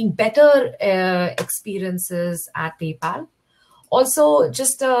making better experiences at PayPal. Also,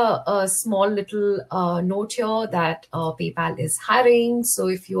 just a small little note here that PayPal is hiring. So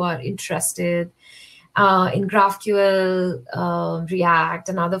if you are interested in GraphQL, React,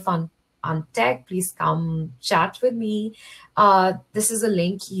 and other fun tech, please come chat with me. This is a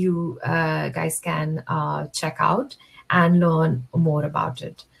link you guys can check out and learn more about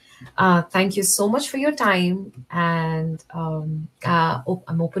it. Thank you so much for your time, and I'm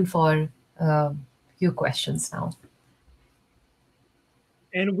open for your questions now.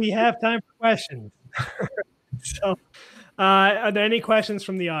 And we have time for questions. So are there any questions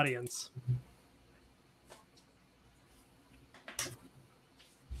from the audience?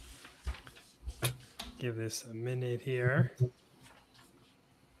 Give this a minute here.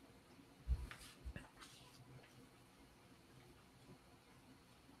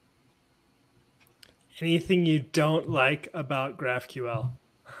 Anything you don't like about GraphQL?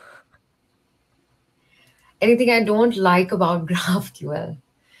 Anything I don't like about GraphQL?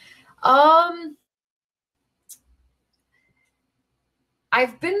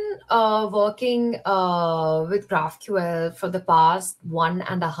 I've been working with GraphQL for the past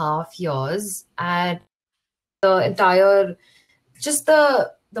 1.5 years, and the entire, just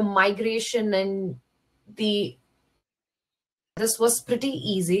the migration and this was pretty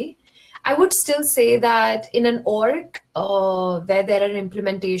easy. I would still say that in an org where there are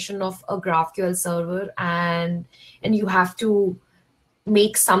implementation of a GraphQL server and you have to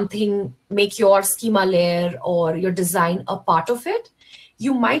make your schema layer or your design a part of it,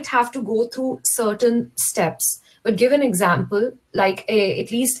 you might have to go through certain steps. But give an example, like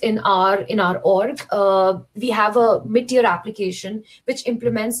at least in our org, we have a mid-tier application which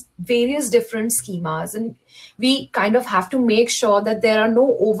implements various different schemas, and we kind of have to make sure that there are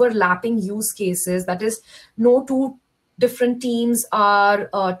no overlapping use cases. That is, no two different teams are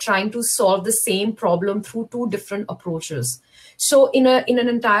trying to solve the same problem through two different approaches. So in an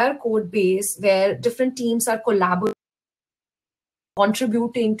entire code base where different teams are collaborating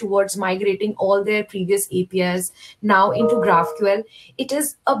contributing towards migrating all their previous APIs now into GraphQL. It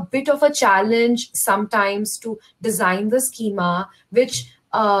is a bit of a challenge sometimes to design the schema which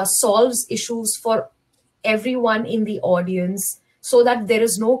solves issues for everyone in the audience so that there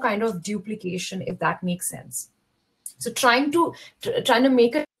is no kind of duplication, if that makes sense. So trying to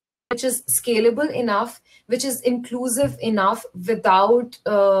make it which is scalable enough, which is inclusive enough without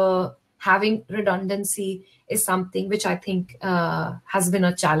having redundancy is something which I think has been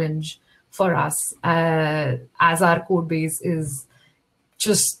a challenge for us as our code base is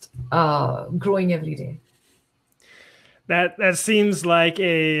just growing every day. That seems like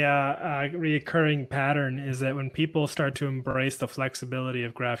a recurring pattern, is that when people start to embrace the flexibility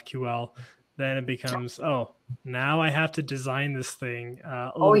of GraphQL, then it becomes, oh, now I have to design this thing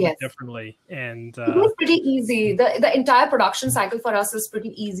a little bit differently. And it was pretty easy. The entire production cycle for us is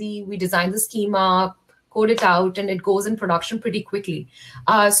pretty easy. We design the schema, code it out, and it goes in production pretty quickly.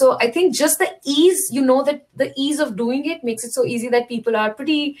 So I think just the ease, that the ease of doing it makes it so easy that people are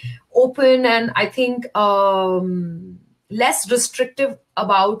pretty open, and I think less restrictive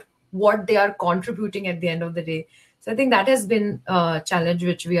about what they are contributing at the end of the day. So I think that has been a challenge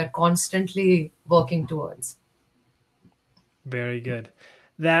which we are constantly working towards. Very good.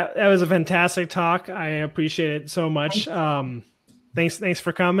 That was a fantastic talk. I appreciate it so much. Thanks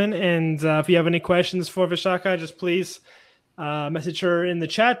for coming. And if you have any questions for Vishaka, just please message her in the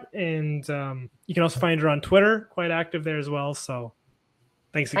chat. And you can also find her on Twitter, quite active there as well. So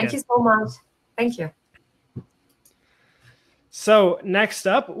thanks again. Thank you so much. Thank you. So next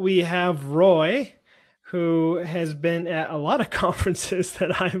up, we have Roy, who has been at a lot of conferences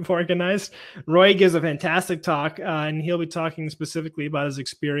that I've organized. Roy gives a fantastic talk, and he'll be talking specifically about his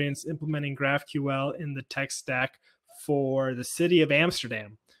experience implementing GraphQL in the tech stack for the city of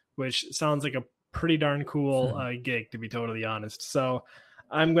Amsterdam, which sounds like a pretty darn cool gig, to be totally honest. So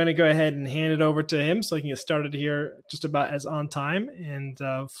I'm going to go ahead and hand it over to him so I can get started here just about as on time, and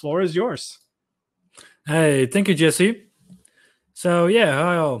floor is yours. Hey, thank you, Jesse. So yeah,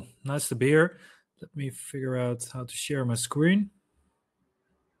 hi all. Nice to be here. Let me figure out how to share my screen.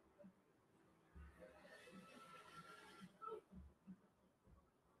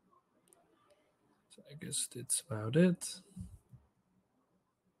 So I guess that's about it.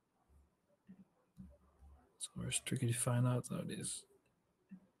 It's always tricky to find out how it is.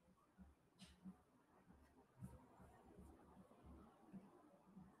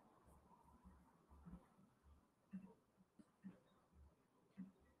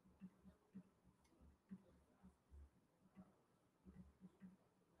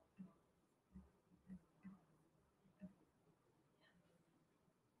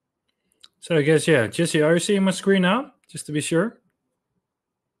 So I guess, yeah, Jesse, are you seeing my screen now? Just to be sure.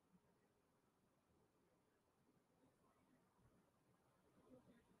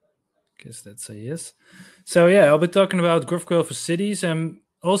 Guess that's a yes. So yeah, I'll be talking about GraphQL for cities and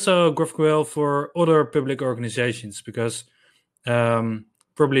also GraphQL for other public organizations, because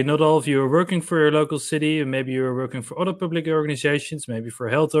probably not all of you are working for your local city, and maybe you're working for other public organizations, maybe for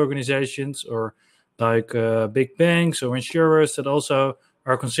health organizations or like big banks or insurers that also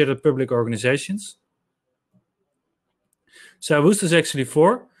are considered public organizations. So who's this actually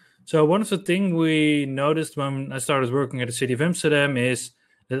for? So one of the things we noticed when I started working at the city of Amsterdam is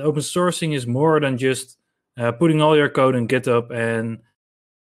that open sourcing is more than just putting all your code in GitHub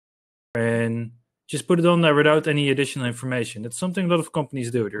and just put it on there without any additional information. That's something a lot of companies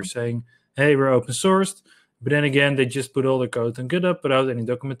do. They're saying, hey, we're open sourced, but then again, they just put all the code on GitHub without any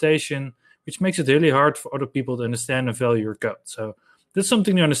documentation, which makes it really hard for other people to understand and value your code. So that's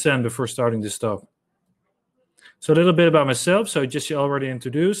something to understand before starting this talk. So a little bit about myself. So Jesse already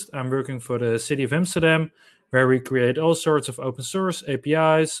introduced, I'm working for the city of Amsterdam, where we create all sorts of open source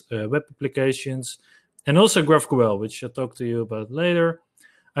APIs, web applications, and also GraphQL, which I'll talk to you about later.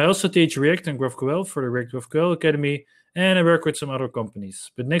 I also teach React and GraphQL for the React GraphQL Academy, and I work with some other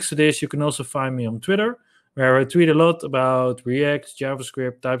companies. But next to this, you can also find me on Twitter, where I tweet a lot about React,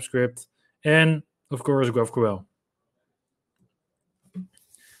 JavaScript, TypeScript, and of course, GraphQL.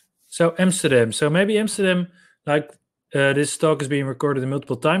 So Amsterdam. So maybe Amsterdam, like this talk is being recorded in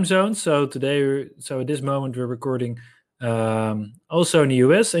multiple time zones. So today, at this moment, we're recording also in the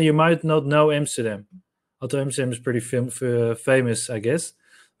US, and you might not know Amsterdam, although Amsterdam is pretty famous, I guess.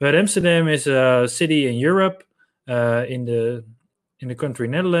 But Amsterdam is a city in Europe, in the country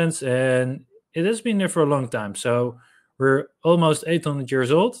Netherlands, and it has been there for a long time. So we're almost 800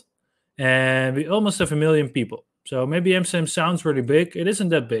 years old, and we almost have 1 million people. So maybe Amsterdam sounds really big. It isn't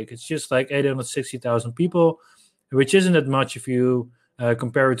that big. It's just like 860,000 people, which isn't that much if you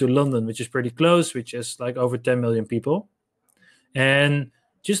compare it to London, which is pretty close, which is like over 10 million people. And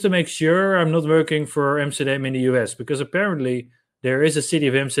just to make sure I'm not working for Amsterdam in the US, because apparently there is a city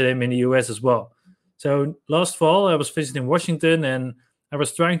of Amsterdam in the US as well. So last fall, I was visiting Washington, and I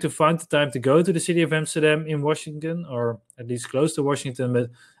was trying to find the time to go to the city of Amsterdam in Washington, or at least close to Washington, but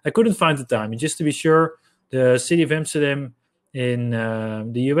I couldn't find the time. And just to be sure, the city of Amsterdam in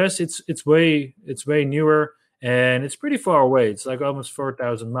the US, it's way newer, and it's pretty far away. It's like almost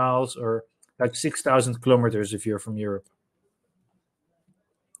 4,000 miles, or like 6,000 kilometers if you're from Europe.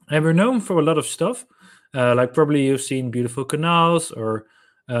 And we're known for a lot of stuff, like probably you've seen beautiful canals, or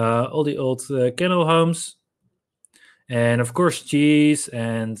all the old kennel homes, and of course cheese.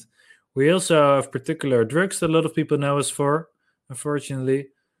 And we also have particular drugs that a lot of people know us for, unfortunately.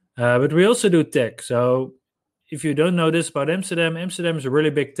 But we also do tech. So if you don't know this about Amsterdam, Amsterdam is a really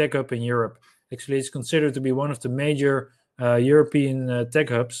big tech hub in Europe. Actually, it's considered to be one of the major European tech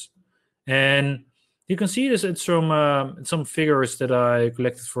hubs. And you can see this, it's from some figures that I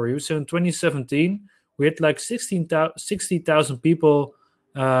collected for you. So in 2017, we had like 60,000 people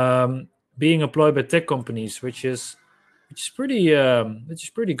being employed by tech companies, which is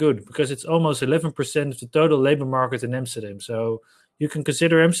pretty good, because it's almost 11% of the total labor market in Amsterdam. So you can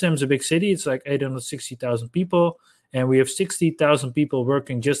consider Amsterdam as a big city. It's like 860,000 people, and we have 60,000 people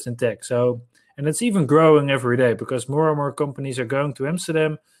working just in tech. So, and it's even growing every day, because more and more companies are going to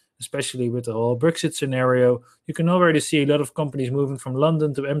Amsterdam, especially with the whole Brexit scenario. You can already see a lot of companies moving from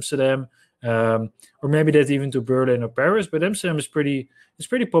London to Amsterdam, or maybe that even to Berlin or Paris. But Amsterdam is pretty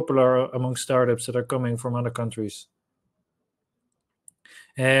popular among startups that are coming from other countries.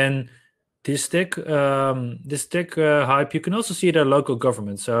 And this tech hype, you can also see it at local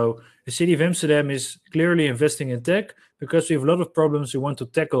government. So the city of Amsterdam is clearly investing in tech, because we have a lot of problems we want to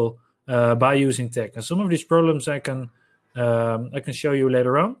tackle by using tech. And some of these problems I can show you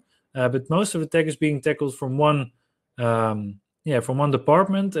later on. But most of the tech is being tackled from one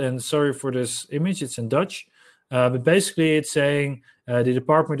department. And sorry for this image, it's in Dutch. But basically it's saying the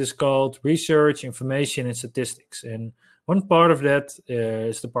department is called Research, Information and Statistics. And one part of that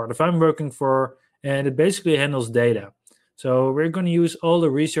is the part that I'm working for, and it basically handles data. So we're going to use all the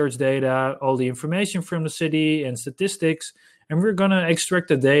research data, all the information from the city and statistics, and we're going to extract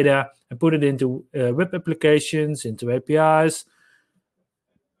the data and put it into web applications, into APIs,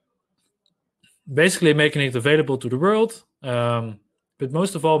 basically making it available to the world, but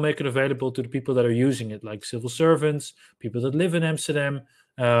most of all make it available to the people that are using it, like civil servants, people that live in Amsterdam,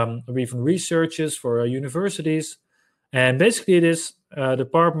 or even researchers for universities. And basically this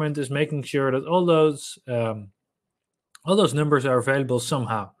department is making sure that all those numbers are available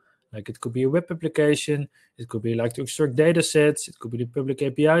somehow. Like it could be a web application, it could be like to extract data sets, it could be the public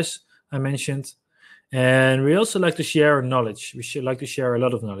APIs I mentioned. And we also like to share knowledge. We should like to share a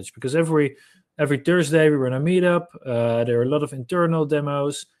lot of knowledge, because every Thursday we run a meetup. There are a lot of internal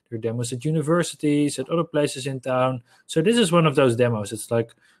demos. There are demos at universities, at other places in town. So this is one of those demos. It's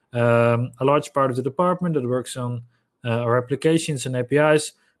like a large part of the department that works on our applications and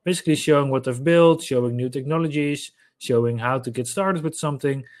APIs, basically showing what they've built, showing new technologies, showing how to get started with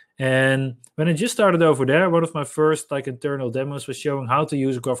something. And when I just started over there, one of my first internal demos was showing how to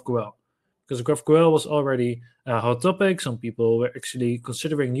use GraphQL, because GraphQL was already a hot topic. Some people were actually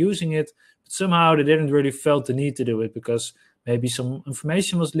considering using it, but somehow they didn't really felt the need to do it, because maybe some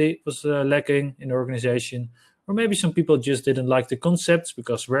information was lacking in the organization, or maybe some people just didn't like the concepts,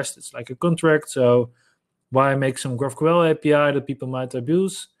 because REST is like a contract. So why make some GraphQL API that people might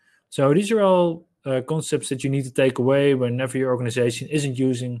abuse? So these are all concepts that you need to take away whenever your organization isn't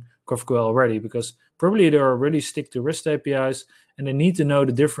using GraphQL already, because probably they already stick to REST APIs, and they need to know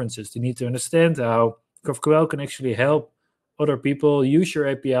the differences. They need to understand how GraphQL can actually help other people use your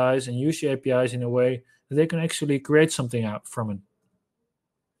APIs, and use your APIs in a way that they can actually create something out from it.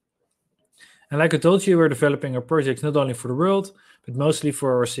 And like I told you, we're developing our projects not only for the world, but mostly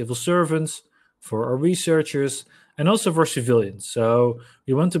for our civil servants, for our researchers, and also for civilians. So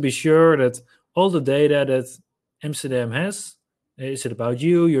we want to be sure that all the data that Amsterdam has, is it about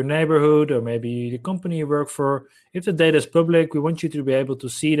you, your neighborhood, or maybe the company you work for? If the data is public, we want you to be able to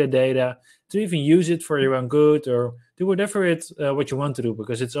see the data, to even use it for your own good, or do whatever what you want to do,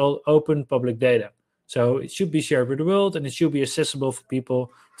 because it's all open public data. So it should be shared with the world, and it should be accessible for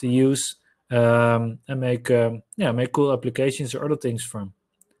people to use and make cool applications or other things from.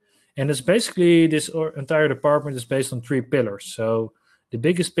 And it's basically, this entire department is based on 3 pillars. So the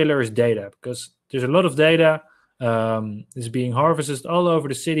biggest pillar is data, because there's a lot of data is being harvested all over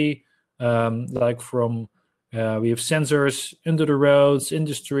the city. Like from, we have sensors under the roads, in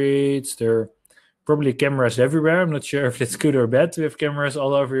the streets. There are probably cameras everywhere. I'm not sure if it's good or bad to have cameras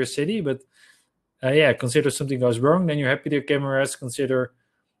all over your city, but yeah, consider something goes wrong, then you're happy the cameras. Consider,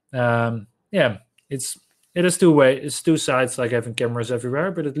 yeah, it has two ways. It's two sides, like having cameras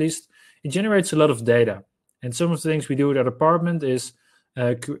everywhere, but at least it generates a lot of data. And some of the things we do at our department is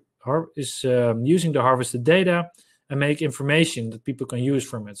using the harvested data and make information that people can use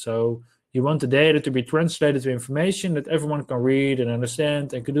from it. So you want the data to be translated to information that everyone can read and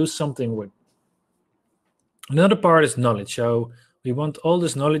understand and can do something with. Another part is knowledge. So we want all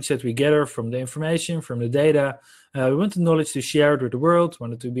this knowledge that we gather from the information, from the data. We want the knowledge to share it with the world,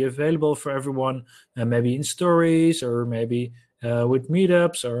 want it to be available for everyone, maybe in stories, or maybe with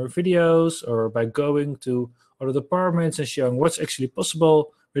meetups or videos, or by going to other departments and showing what's actually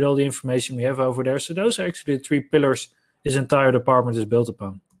possible with all the information we have over there. So those are actually the 3 pillars this entire department is built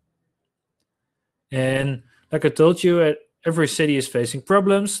upon. And like I told you, every city is facing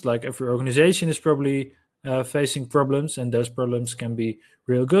problems, like every organization is probably facing problems, and those problems can be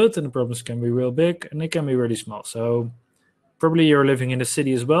real good, and the problems can be real big, and they can be really small. So probably you're living in a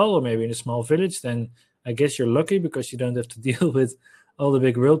city as well, or maybe in a small village, then I guess you're lucky because you don't have to deal with all the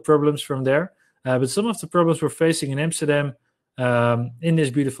big world problems from there. But some of the problems we're facing in Amsterdam, in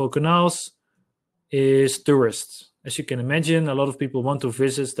these beautiful canals, is tourists. As you can imagine, a lot of people want to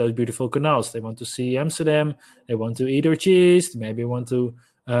visit those beautiful canals. They want to see Amsterdam, they want to eat their cheese, maybe want to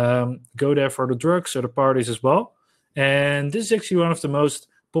go there for the drugs or the parties as well. And this is actually one of the most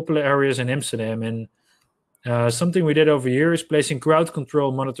popular areas in Amsterdam. And something we did over here is placing crowd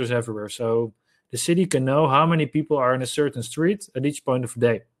control monitors everywhere. So the city can know how many people are in a certain street at each point of the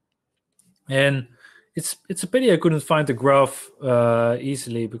day. And it's a pity I couldn't find the graph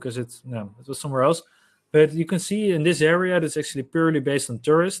easily because it was somewhere else. But you can see in this area that's actually purely based on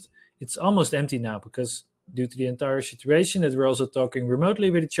tourists, it's almost empty now because due to the entire situation that we're also talking remotely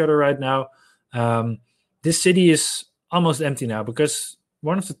with each other right now, this city is almost empty now because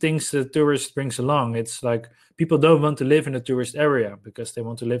one of the things that tourists brings along, it's like people don't want to live in a tourist area because they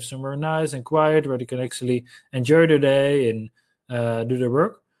want to live somewhere nice and quiet where they can actually enjoy their day and do their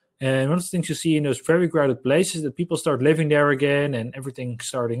work. And one of the things you see in those very crowded places that people start living there again and everything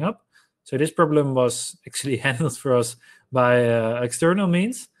starting up. So this problem was actually handled for us by external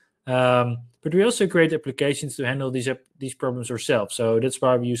means. But we also create applications to handle these problems ourselves. So that's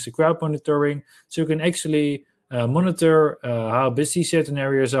why we use the crowd monitoring. So you can actually monitor how busy certain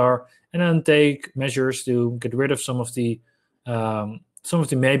areas are and then take measures to get rid of some of the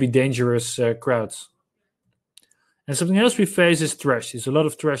maybe dangerous crowds. And something else we face is trash. There's a lot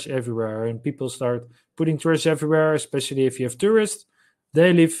of trash everywhere, and people start putting trash everywhere, especially if you have tourists.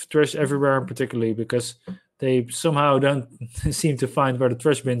 They leave trash everywhere, and particularly because they somehow don't seem to find where the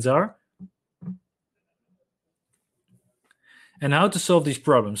trash bins are. And how to solve these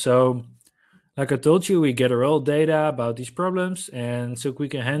problems. So, like I told you, we gather all data about these problems, and so we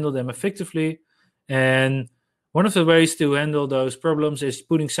can handle them effectively. And one of the ways to handle those problems is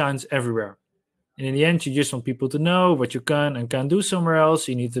putting signs everywhere. And in the end, you just want people to know what you can and can't do somewhere else.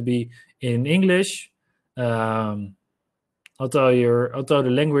 You need to be in English. Although the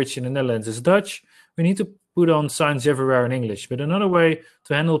language in the Netherlands is Dutch, we need to put on signs everywhere in English. But another way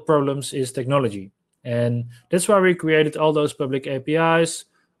to handle problems is technology. And that's why we created all those public APIs,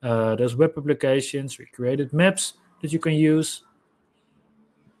 those web applications. We created maps that you can use.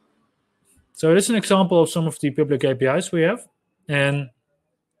 So this is an example of some of the public APIs we have. And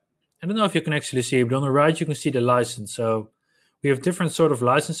I don't know if you can actually see, but on the right, you can see the license. So we have different sort of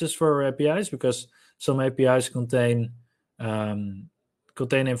licenses for our APIs because some APIs contain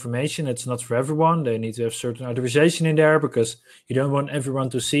information that's not for everyone. They need to have certain authorization in there because you don't want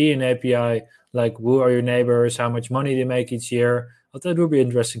everyone to see an API like who are your neighbors, how much money they make each year. But that would be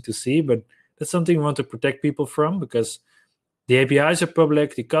interesting to see, but that's something we want to protect people from because the APIs are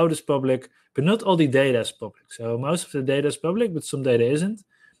public, the code is public, but not all the data is public. So most of the data is public, but some data isn't.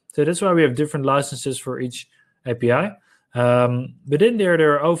 So that's why we have different licenses for each API. But in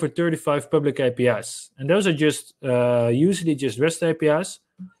there are over 35 public APIs. And those are just usually just REST APIs.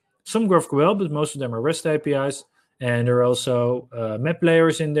 Some GraphQL, but most of them are REST APIs. And there are also map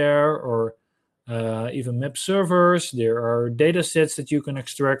layers in there or even map servers. There are data sets that you can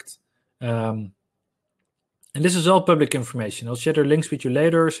extract. And this is all public information. I'll share the links with you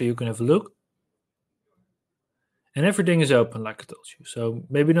later so you can have a look. And everything is open, like I told you. So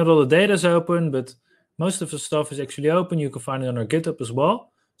maybe not all the data is open, but most of the stuff is actually open. You can find it on our GitHub as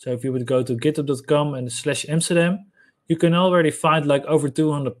well. So if you would go to github.com and /Amsterdam, you can already find like over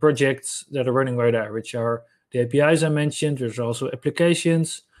 200 projects that are running right there, which are the APIs I mentioned. There's also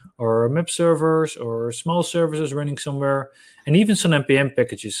applications or map servers or small services running somewhere, and even some NPM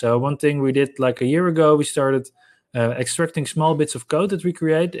packages. So one thing we did like a year ago, we started extracting small bits of code that we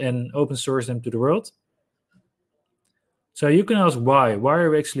create and open source them to the world. So you can ask why. Why are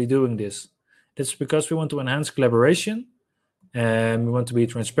we actually doing this? That's because we want to enhance collaboration and we want to be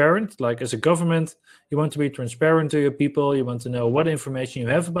transparent. Like as a government, you want to be transparent to your people. You want to know what information you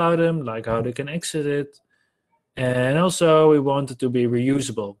have about them, like how they can access it. And also we want it to be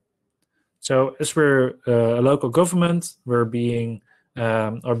reusable. So as we're a local government, we're being,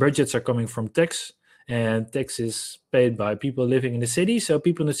 our budgets are coming from tax, and tax is paid by people living in the city. So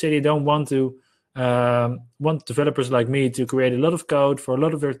people in the city don't want to want developers like me to create a lot of code for a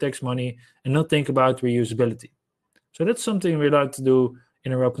lot of their tax money and not think about reusability. So that's something we like to do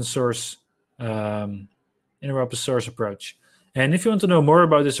in our open source approach. And if you want to know more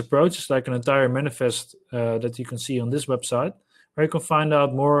about this approach, it's like an entire manifest that you can see on this website, where you can find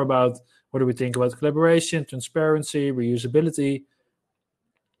out more about what do we think about collaboration, transparency, reusability,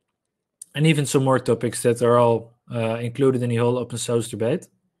 and even some more topics that are all included in the whole open source debate.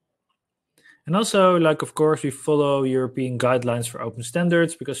 And also, like, of course, we follow European guidelines for open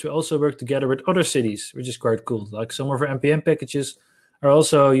standards because we also work together with other cities, which is quite cool. Like some of our NPM packages are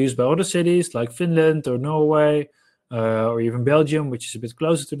also used by other cities like Finland or Norway or even Belgium, which is a bit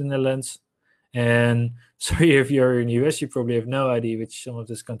closer to the Netherlands. And sorry, if you're in the US, you probably have no idea which some of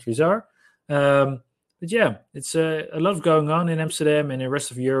these countries are. But yeah, it's a lot going on in Amsterdam and the rest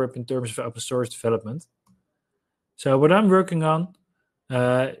of Europe in terms of open source development. So what I'm working on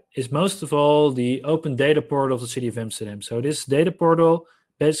is most of all the open data portal of the city of Amsterdam. So this data portal,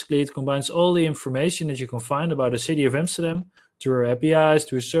 basically it combines all the information that you can find about the city of Amsterdam through APIs,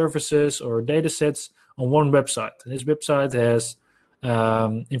 through services or data sets on one website. And this website has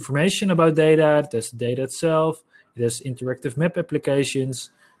information about data, it has the data itself, it has interactive map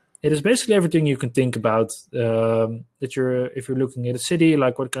applications. It is basically everything you can think about if you're looking at a city,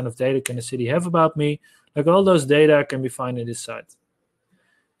 like what kind of data can a city have about me, like all those data can be found in this site.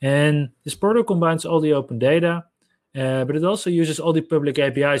 And this portal combines all the open data, but it also uses all the public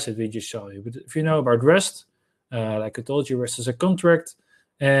APIs that we just showed you. But if you know about REST, like I told you, REST is a contract.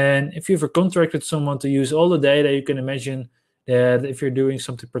 And if you have a contract with someone to use all the data, you can imagine that if you're doing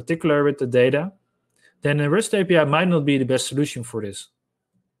something particular with the data, then a REST API might not be the best solution for this.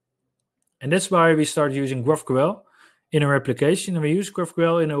 And that's why we start using GraphQL in our application. And we use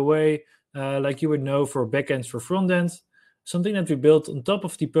GraphQL in a way like you would know for backends, for frontends, something that we built on top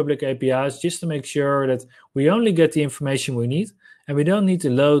of the public APIs just to make sure that we only get the information we need. And we don't need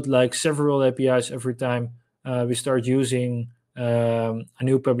to load like several APIs every time we start using a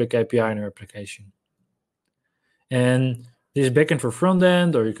new public API in our application. And this is backend for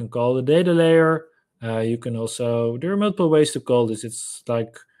frontend, or you can call it a data layer. You can also, there are multiple ways to call this. It's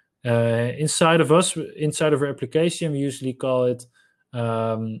like inside of our application, we usually call it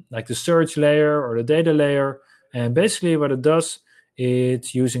like the storage layer or the data layer. And basically what it does,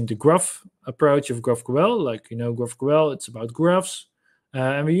 it's using the graph approach of GraphQL. Like, you know, GraphQL, it's about graphs.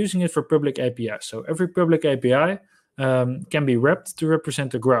 And we're using it for public API. So every public API can be wrapped to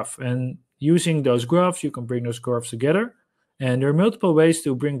represent a graph. And using those graphs, you can bring those graphs together. And there are multiple ways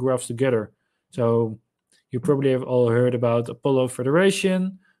to bring graphs together. So you probably have all heard about Apollo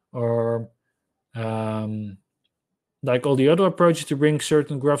Federation, or like all the other approaches to bring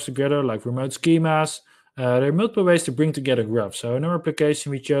certain graphs together, like remote schemas. There are multiple ways to bring together graphs. So in our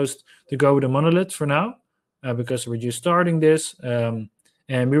application, we chose to go with a monolith for now, because we're just starting this.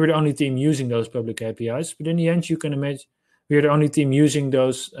 And we were the only team using those public APIs. But in the end, you can imagine we are the only team using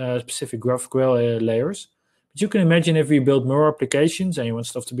those specific GraphQL layers. But you can imagine if we build more applications and you want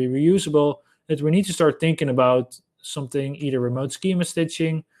stuff to be reusable, that we need to start thinking about something, either remote schema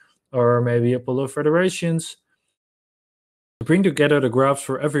stitching or maybe Apollo federations, to bring together the graphs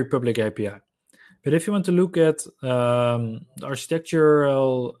for every public API. But if you want to look at the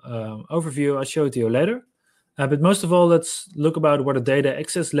architectural overview, I'll show it to you later. But most of all, let's look about what a data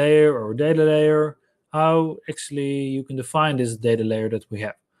access layer or data layer, how actually you can define this data layer that we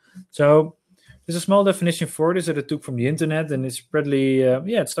have. So there's a small definition for this that I took from the internet, and it's pretty,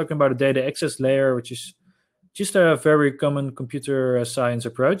 it's talking about a data access layer, which is just a very common computer science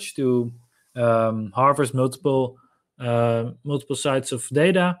approach to harvest multiple sites of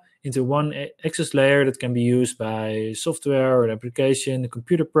data into one access layer that can be used by software or an application, a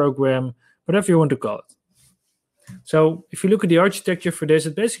computer program, whatever you want to call it. So if you look at the architecture for this,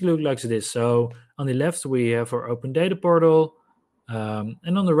 it basically looks like this. So on the left, we have our open data portal.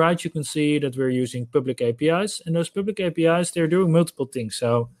 And on the right, you can see that we're using public APIs. And those public APIs, they're doing multiple things.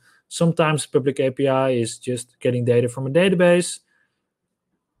 So sometimes public API is just getting data from a database.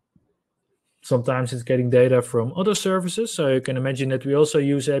 Sometimes it's getting data from other services. So you can imagine that we also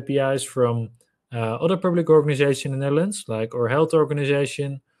use APIs from other public organization in the Netherlands, like our health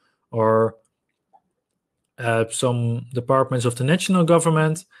organization or some departments of the national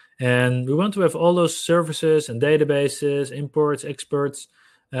government. And we want to have all those services and databases, imports, exports.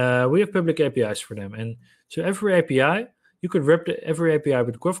 We have public APIs for them. And so every API, you could wrap every API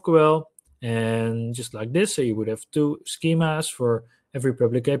with GraphQL, and just like this. So you would have 2 schemas for every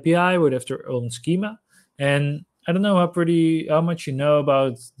public API, would have their own schema. And I don't know how much you know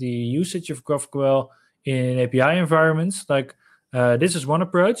about the usage of GraphQL in API environments. Like this is one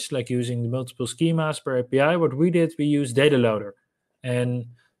approach, like using the multiple schemas per API. What we did, we used data loader. And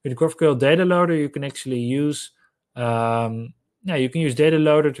with GraphQL data loader, you can actually use you can use data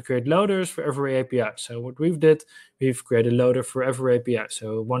loader to create loaders for every API. So what we've created a loader for every API.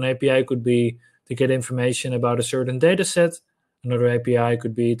 So one API could be to get information about a certain data set. Another API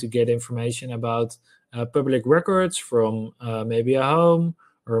could be to get information about public records from maybe a home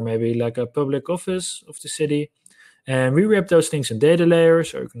or maybe like a public office of the city. And we wrap those things in data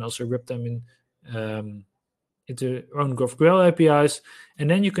layers, or you can also wrap them in into own GraphQL APIs. And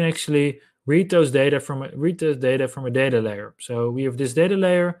then you can actually read the data from a data layer. So we have this data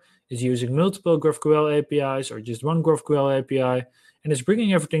layer is using multiple GraphQL APIs or just one GraphQL API, and it's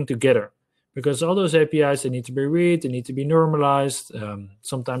bringing everything together. Because all those APIs, they need to be read, they need to be normalized.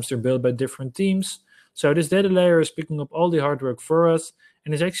 Sometimes they're built by different teams. So this data layer is picking up all the hard work for us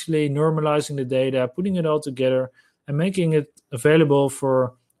and is actually normalizing the data, putting it all together, and making it available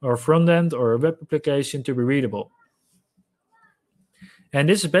for our front end or a web application to be readable. And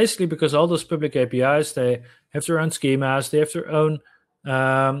this is basically because all those public APIs, they have their own schemas, they have their own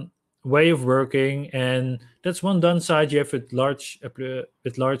way of working, and that's one downside you have with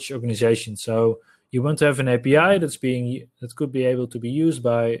large organizations. So you want to have an API that could be able to be used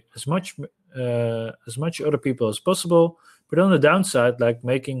by as much other people as possible. But on the downside, like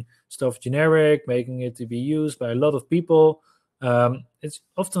making stuff generic, making it to be used by a lot of people, it's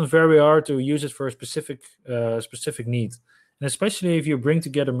often very hard to use it for a specific need. And especially if you bring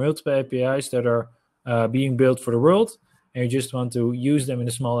together multiple APIs that are being built for the world, and you just want to use them in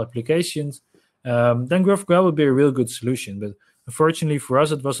a small applications, then GraphQL would be a real good solution. But unfortunately for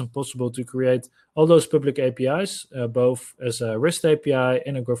us, it wasn't possible to create all those public APIs, both as a REST API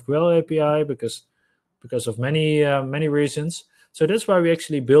and a GraphQL API, because of many reasons. So that's why we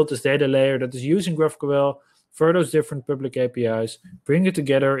actually built this data layer that is using GraphQL for those different public APIs, bring it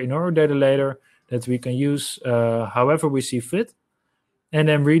together in our data layer that we can use however we see fit, and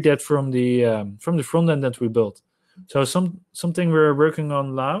then read that from the front end that we built. So something we're working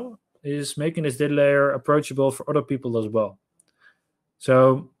on now is making this data layer approachable for other people as well.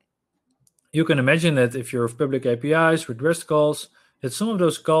 So you can imagine that if you have public APIs with REST calls, that some of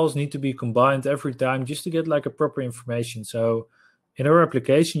those calls need to be combined every time just to get like a proper information. So in our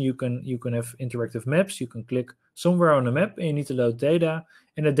application, you can have interactive maps. You can click somewhere on a map and you need to load data,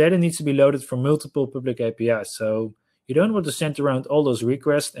 and the data needs to be loaded from multiple public APIs. So you don't want to send around all those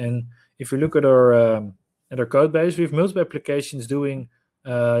requests. And if you look at our code base, we have multiple applications doing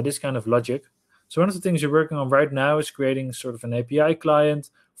this kind of logic. So one of the things we're working on right now is creating sort of an API client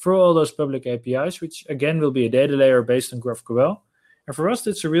for all those public APIs, which again will be a data layer based on GraphQL. And for us,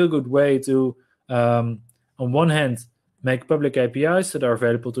 it's a real good way to, on one hand, make public APIs that are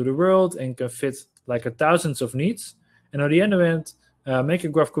available to the world and can fit like thousands of needs. And on the other hand, make a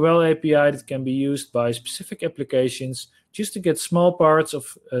GraphQL API that can be used by specific applications just to get small parts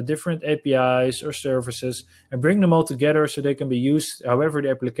of different APIs or services and bring them all together so they can be used however the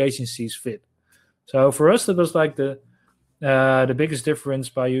application sees fit. So for us, that was like the biggest difference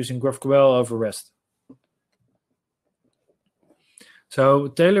by using GraphQL over REST. So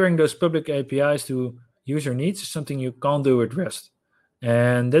tailoring those public APIs to user needs is something you can't do with REST.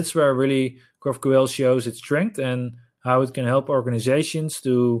 And that's where really GraphQL shows its strength and how it can help organizations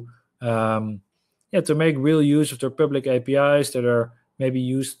to make real use of their public APIs that are maybe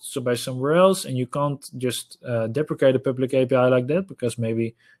used by somewhere else. And you can't just deprecate a public API like that because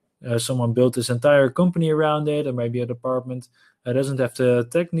maybe someone built this entire company around it, or maybe a department doesn't have the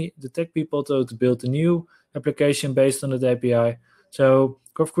tech people to build a new application based on that API. So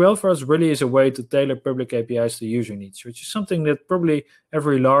GraphQL for us really is a way to tailor public APIs to user needs, which is something that probably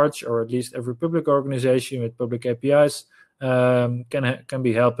every large or at least every public organization with public APIs can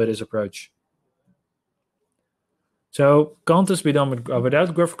be helped by this approach. So can't this be done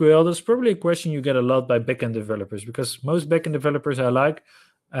without GraphQL? That's probably a question you get a lot by backend developers, because most backend developers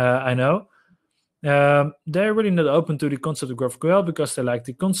I know, they're really not open to the concept of GraphQL because they like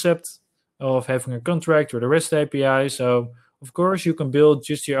the concept of having a contract with a REST API. So of course you can build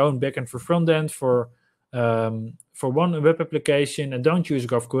just your own backend for front end for one web application and don't use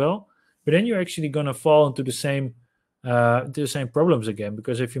GraphQL. but then you're actually going to fall into the same problems again,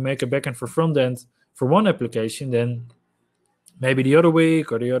 because if you make a backend for front end for one application, then maybe the other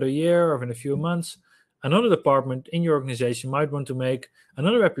week or the other year or in a few months, another department in your organization might want to make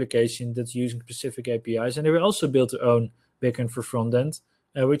another application that's using specific APIs, and they will also build their own backend for front end,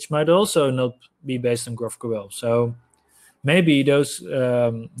 which might also not be based on GraphQL. So maybe those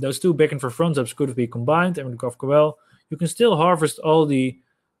two backend for front ends could be combined, and with GraphQL you can still harvest all the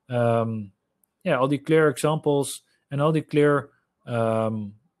clear examples and all the clear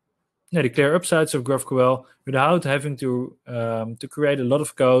upsides of GraphQL without having to create a lot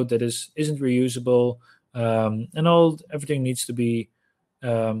of code that isn't reusable, and everything needs to be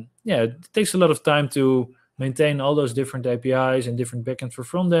it takes a lot of time to maintain all those different APIs and different backends for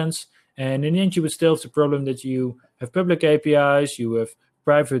front ends. And in the end, you would still have the problem that you have public APIs, you have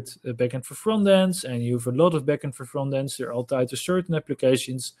private backend for front ends, and you have a lot of backend for front ends. They're all tied to certain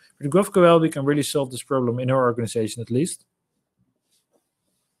applications. With GraphQL, we can really solve this problem in our organization, at least.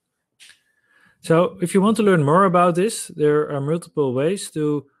 So if you want to learn more about this, there are multiple ways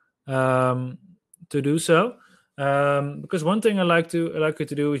to do so. Because one thing I like you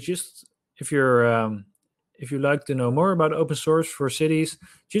to do is just, if you like to know more about open source for cities,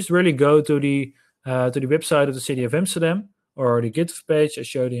 just really go to the website of the city of Amsterdam or the GitHub page I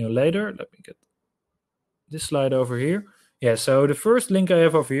showed you later. Let me get this slide over here. Yeah, so the first link I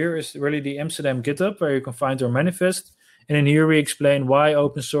have over here is really the Amsterdam GitHub, where you can find our manifest. And in here we explain why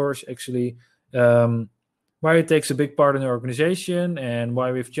open source actually, why it takes a big part in the organization and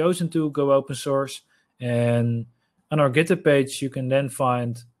why we've chosen to go open source. And on our GitHub page, you can then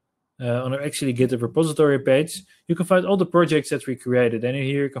find, on our actually GitHub repository page, you can find all the projects that we created. And in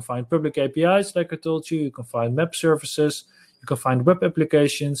here you can find public APIs, like I told you. You can find map services. You can find web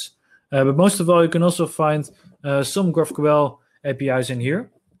applications. But most of all, you can also find some GraphQL APIs in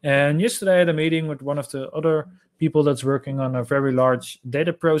here. And yesterday I had a meeting with one of the other people that's working on a very large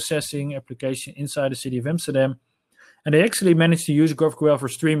data processing application inside the city of Amsterdam. And they actually managed to use GraphQL for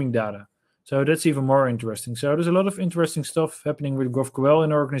streaming data. So that's even more interesting. So there's a lot of interesting stuff happening with GraphQL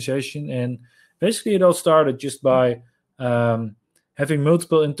in our organization. And basically it all started just by having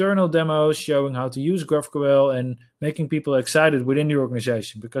multiple internal demos showing how to use GraphQL and making people excited within the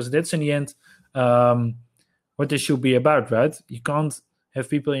organization, because that's in the end what this should be about, right? You can't have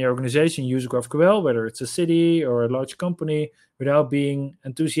people in your organization use GraphQL, whether it's a city or a large company, without being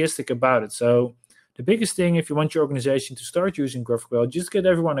enthusiastic about it. So the biggest thing, if you want your organization to start using GraphQL, just get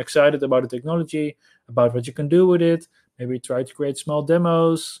everyone excited about the technology, about what you can do with it. Maybe try to create small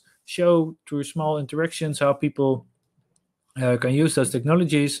demos, show through small interactions how people can use those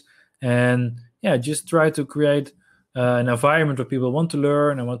technologies, and just try to create an environment where people want to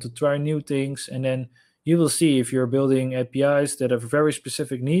learn and want to try new things. And then you will see if you're building APIs that have very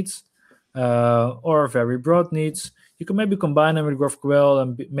specific needs or very broad needs, you can maybe combine them with GraphQL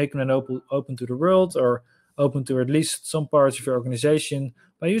and make them open to the world, or open to at least some parts of your organization,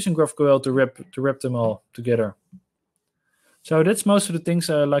 by using GraphQL to wrap them all together. So that's most of the things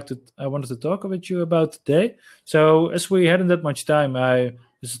I wanted to talk with you about today. So as we hadn't that much time,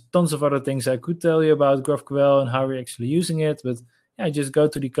 there's tons of other things I could tell you about GraphQL and how we're actually using it. But just go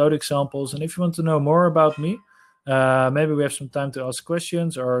to the code examples. And if you want to know more about me, maybe we have some time to ask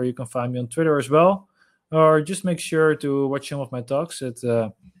questions, or you can find me on Twitter as well. Or just make sure to watch some of my talks at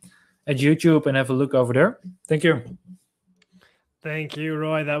YouTube and have a look over there. Thank you. Thank you,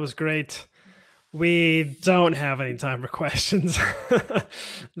 Roy. That was great. We don't have any time for questions.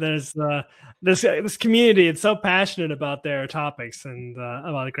 There's this community. It's so passionate about their topics and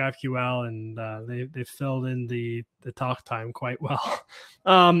about GraphQL, and they filled in the talk time quite well.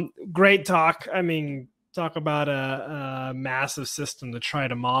 Great talk. I mean, talk about a massive system to try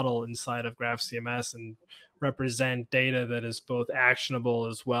to model inside of GraphCMS and represent data that is both actionable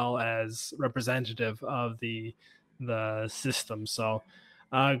as well as representative of the system. So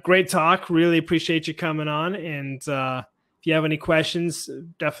great talk. Really appreciate you coming on. And if you have any questions,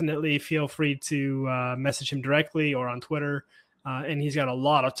 definitely feel free to message him directly or on Twitter. And he's got a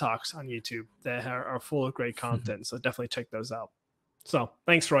lot of talks on YouTube that are full of great content. So definitely check those out. So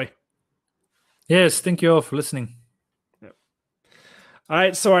thanks, Roy. Yes, thank you all for listening. Yep. All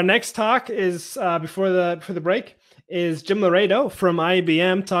right, so our next talk is before the break is Jim Laredo from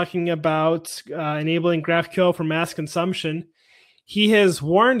IBM, talking about enabling GraphQL for mass consumption. He has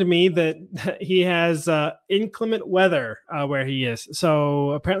warned me that he has inclement weather where he is.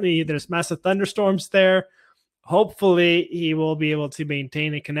 So apparently there's massive thunderstorms there. Hopefully he will be able to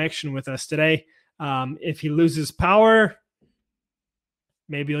maintain a connection with us today. If he loses power,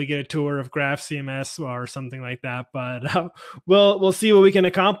 maybe you'll get a tour of Graph CMS or something like that. But we'll see what we can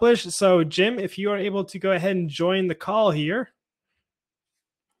accomplish. So Jim, if you are able to go ahead and join the call here,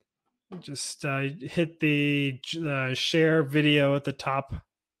 just hit the share video at the top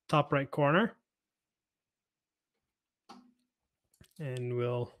right corner, and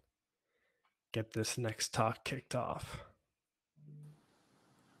we'll get this next talk kicked off.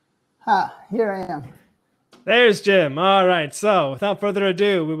 Here I am. There's Jim. All right. So without further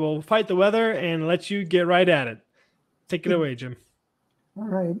ado, we will fight the weather and let you get right at it. Take it away, Jim. All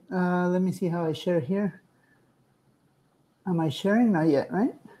right. Let me see how I share here. Am I sharing? Not yet,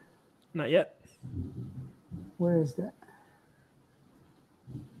 right? Not yet. Where is that?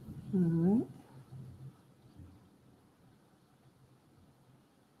 All right.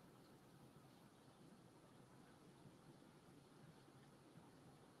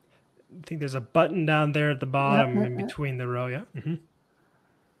 I think there's a button down there at the bottom in between the row. Yeah. Mm-hmm.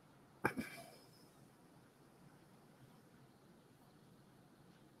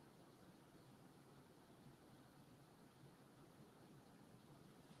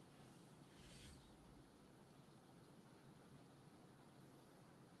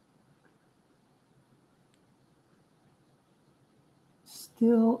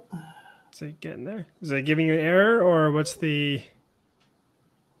 Still. Is it getting there? Is it giving you an error, or what's the?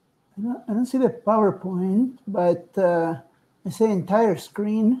 I don't see the PowerPoint, but I say entire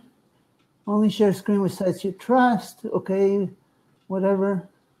screen. Only share screen with sites you trust. Okay, whatever.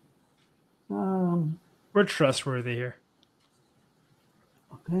 We're trustworthy here.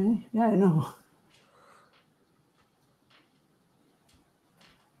 Okay, yeah, I know.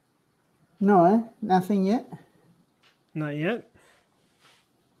 No, nothing yet? Not yet.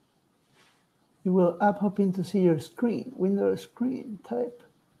 You will up hoping to see your screen. Windows screen type.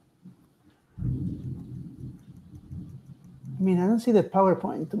 I mean, I don't see the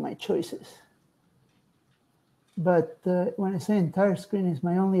PowerPoint to my choices. But when I say entire screen is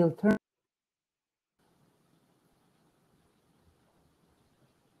my only alternative.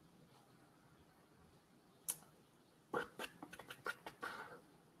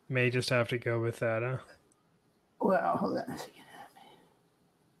 May just have to go with that, huh? Well, hold on a second.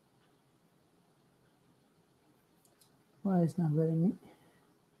 Why is not letting me?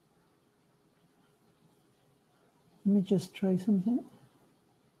 Let me just try something.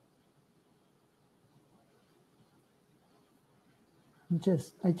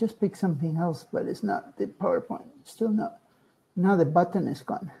 I just picked something else, but it's not the PowerPoint. Still not. Now the button is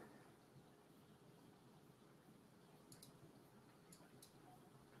gone.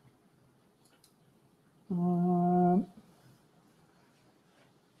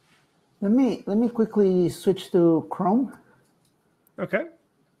 Let me quickly switch to Chrome. Okay.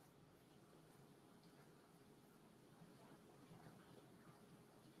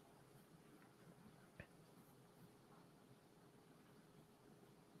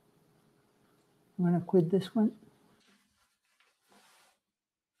 I'm gonna quit this one.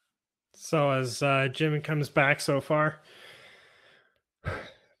 So as Jim comes back so far,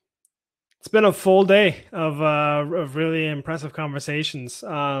 it's been a full day of really impressive conversations.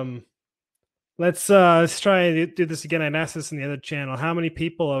 Let's try and do this again. I'd asked this in the other channel. How many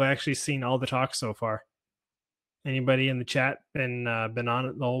people have actually seen all the talks so far? Anybody in the chat been on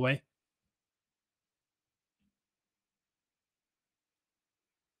it the whole way?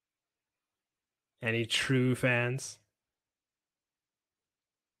 Any true fans?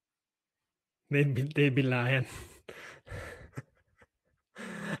 They'd be lying.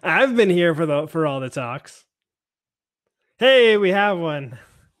 I've been here for all the talks. Hey, we have one.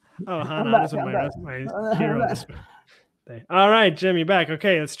 Oh, Hannah, this is my hero. All right, Jim, you're back.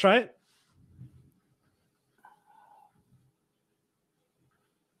 Okay, let's try it.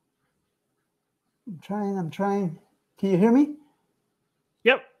 I'm trying. Can you hear me?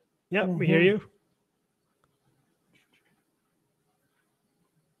 Yep, we hear you.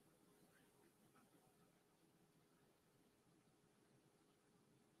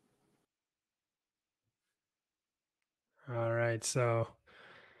 All right, so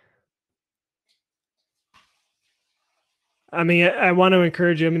I mean, I want to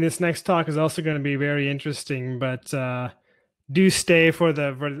encourage you. I mean, this next talk is also going to be very interesting, but do stay for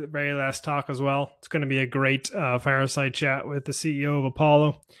the very last talk as well. It's going to be a great fireside chat with the CEO of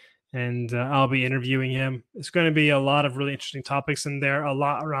Apollo, and I'll be interviewing him. It's going to be a lot of really interesting topics in there, a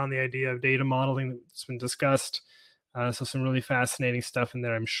lot around the idea of data modeling that's been discussed. So some really fascinating stuff in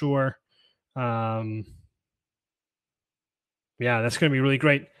there, I'm sure. Yeah, that's going to be really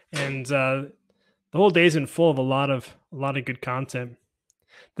great. And the whole day's been full of a lot of good content.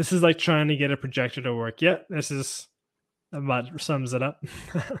 This is like trying to get a projector to work. Yeah, this is about sums it up.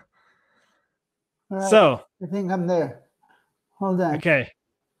 All right. So I think I'm there. Hold on. okay.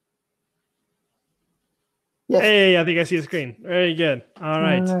 Yes. Hey, I think I see the screen. Very good. All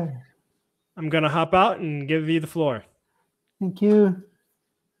right. All right. I'm going to hop out and give you the floor. Thank you.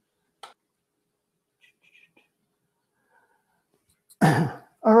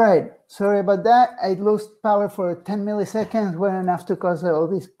 All right. Sorry about that. I lost power for 10 milliseconds, well enough to cause all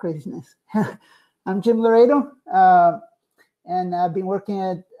this craziness. I'm Jim Laredo, and I've been working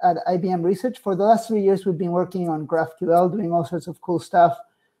at IBM Research. For the last 3 years, we've been working on GraphQL, doing all sorts of cool stuff.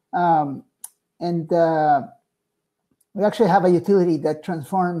 We actually have a utility that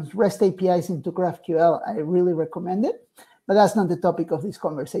transforms REST APIs into GraphQL. I really recommend it, but that's not the topic of this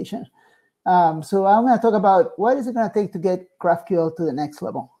conversation. So I'm going to talk about what is it going to take to get GraphQL to the next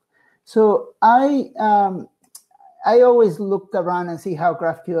level. So I always look around and see how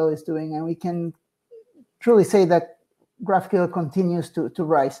GraphQL is doing, and we can truly say that GraphQL continues to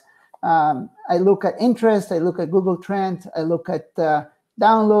rise. I look at interest, I look at Google Trends, I look at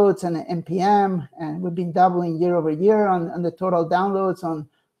downloads and NPM, and we've been doubling year over year on the total downloads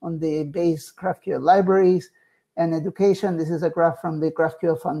on the base GraphQL libraries. And education, this is a graph from the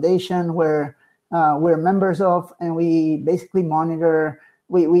GraphQL Foundation where we're members of, and we basically monitor.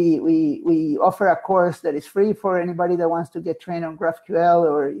 We offer a course that is free for anybody that wants to get trained on GraphQL,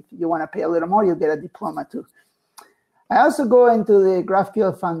 or if you want to pay a little more, you get a diploma too. I also go into the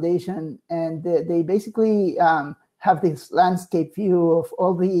GraphQL Foundation, and they basically have this landscape view of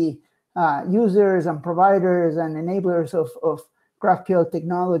all the users and providers and enablers of GraphQL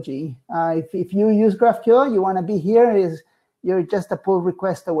technology. If you use GraphQL, you want to be here, you're just a pull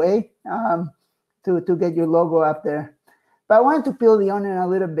request away to get your logo up there. But I wanted to peel the onion a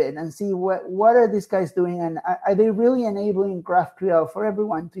little bit and see what are these guys doing, and are they really enabling GraphQL for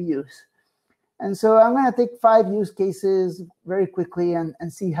everyone to use? And so I'm going to take 5 use cases very quickly and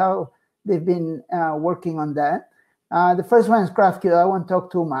see how they've been working on that. The first one is GraphQL. I won't talk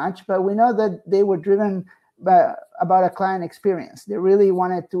too much, but we know that they were driven about a client experience. They really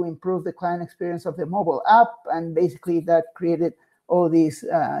wanted to improve the client experience of the mobile app, and basically that created all these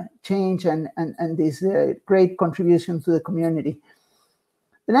change and this great contribution to the community.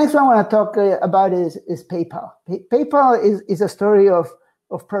 The next one I want to talk about is PayPal. PayPal is a story of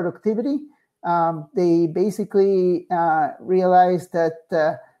productivity. They basically realized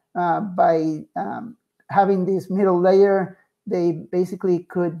that by having this middle layer, they basically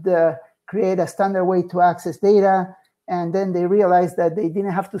could create a standard way to access data. And then they realized that they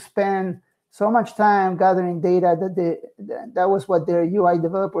didn't have to spend so much time gathering data, that was what their UI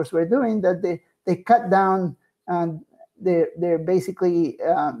developers were doing, that they cut down their basically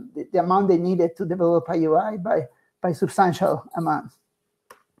the amount they needed to develop a UI by substantial amounts.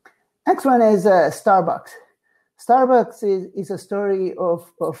 Next one is Starbucks. Starbucks is a story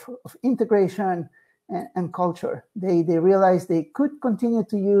of integration and culture. They realized they could continue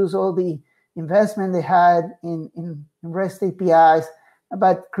to use all the investment they had in REST APIs,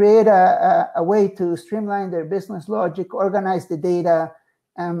 but create a way to streamline their business logic, organize the data,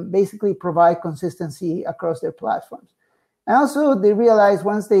 and basically provide consistency across their platforms. And also they realized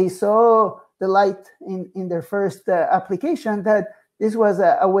once they saw the light in their first application that this was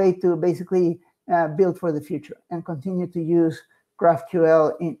a way to basically build for the future and continue to use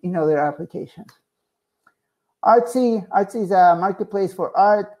GraphQL in other applications. Artsy is a marketplace for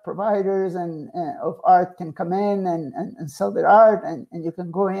art. Providers and of art can come in and sell their art, and you can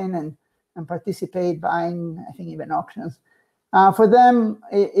go in and participate, buying, I think, even auctions. For them,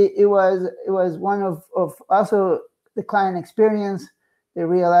 it was one of also the client experience. They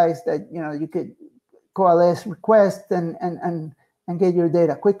realized that you could coalesce requests and get your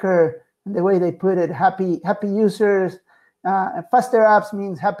data quicker. And the way they put it, happy users. Faster apps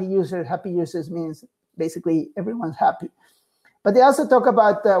means happy users. Happy users means basically everyone's happy. But they also talk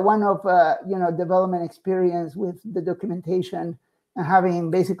about one of development experience with the documentation and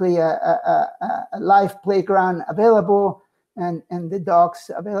having basically a live playground available and the docs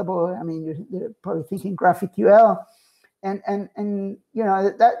available. I mean, you're probably thinking GrapqHQL, and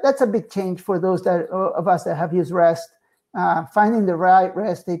that's a big change for those of us that have used REST. Finding the right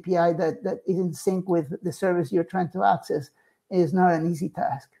REST API that is in sync with the service you're trying to access is not an easy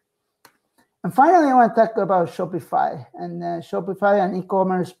task. And finally, I want to talk about Shopify. And Shopify, an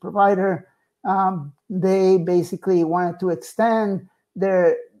e-commerce provider, they basically wanted to extend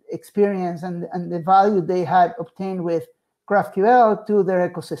their experience and the value they had obtained with GraphQL to their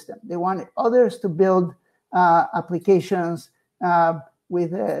ecosystem. They wanted others to build applications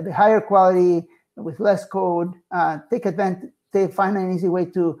with the higher quality, with less code, take advantage. They find an easy way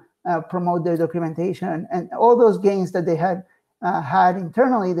to promote their documentation, and all those gains that they had had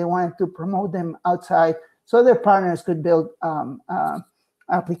internally, they wanted to promote them outside so their partners could build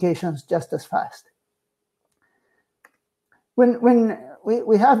applications just as fast. When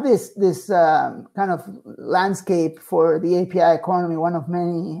we have this kind of landscape for the API economy, one of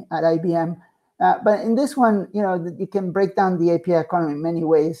many at IBM, but in this one, you can break down the API economy in many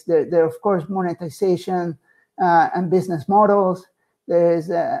ways. There are, of course, monetization and business models. There's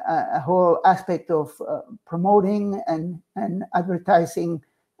a whole aspect of promoting and advertising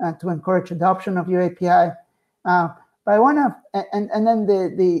to encourage adoption of your API. But I want to, and then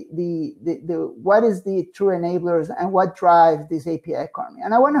the what is the true enablers and what drives this API economy?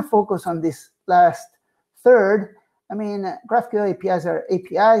 And I want to focus on this last third. I mean, GraphQL APIs are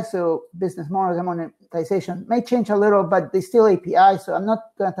APIs, so business models and monetization may change a little, but they still APIs. So I'm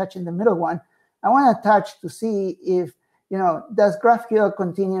not going to touch in the middle one. I want to touch to see if, does GraphQL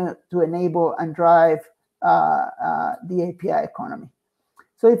continue to enable and drive the API economy?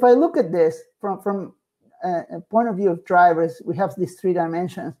 So if I look at this from a point of view of drivers, we have these 3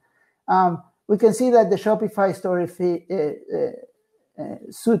 dimensions. We can see that the Shopify story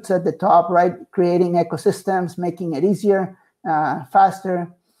suits at the top, right? Creating ecosystems, making it easier, faster.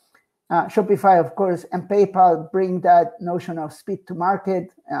 Shopify, of course, and PayPal bring that notion of speed to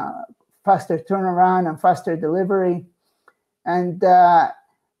market, faster turnaround and faster delivery. And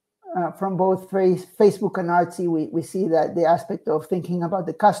from both Facebook and Artsy, we see that the aspect of thinking about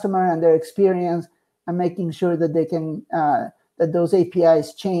the customer and their experience and making sure that they can that those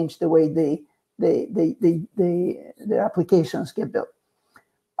APIs change the way their applications get built.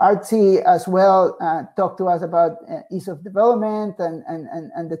 Artsy as well talked to us about ease of development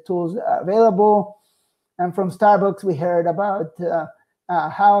and the tools available. And from Starbucks, we heard about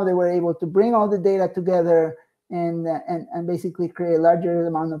how they were able to bring all the data together and basically create a larger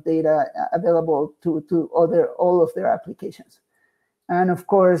amount of data available to all of their applications. And of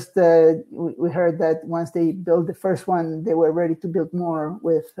course, we heard that once they built the first one, they were ready to build more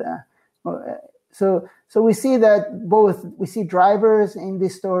with. So we see that we see drivers in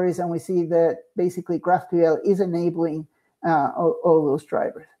these stories, and we see that basically GraphQL is enabling all those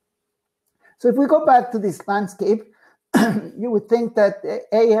drivers. So if we go back to this landscape, you would think that,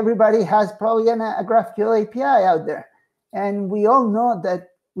 hey, everybody has probably a GraphQL API out there. And we all know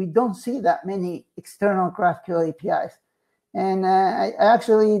that we don't see that many external GraphQL APIs. And I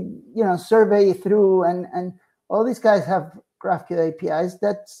actually, survey through, and all these guys have GraphQL APIs.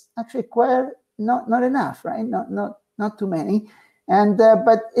 That's actually quite not enough, right? Not too many. And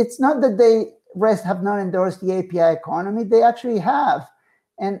but it's not that REST have not endorsed the API economy. They actually have,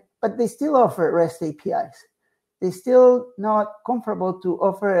 but they still offer REST APIs. They're still not comfortable to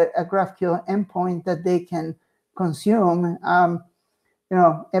offer a GraphQL endpoint that they can consume.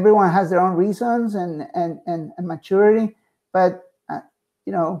 Everyone has their own reasons and maturity, but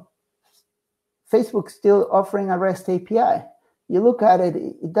Facebook's still offering a REST API. You look at it,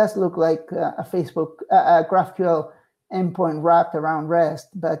 it does look like a GraphQL endpoint wrapped around REST,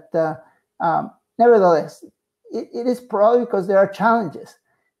 but nevertheless, it is probably because there are challenges.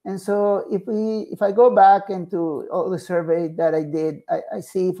 And so if I go back into all the survey that I did, I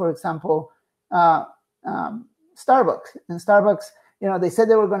see, for example, Starbucks. And Starbucks, they said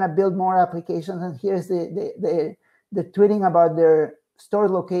they were going to build more applications, and here's the tweeting about their store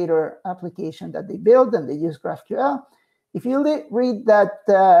locator application that they built, and they use GraphQL. If you read that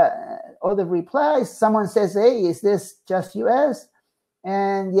all the replies, someone says, hey, is this just US?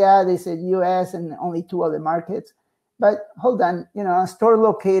 And yeah, they said US and only 2 other markets. But hold on, a store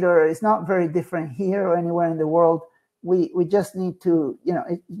locator is not very different here or anywhere in the world. We just need to,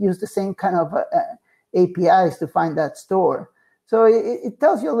 use the same kind of APIs to find that store. So it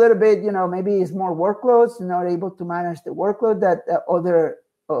tells you a little bit, maybe it's more workloads, not able to manage the workload that other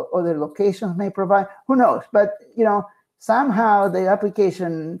locations may provide. Who knows? But, somehow the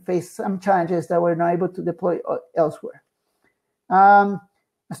application faced some challenges that we're not able to deploy elsewhere. A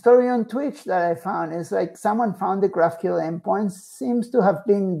story on Twitch that I found is like someone found the GraphQL endpoint, seems to have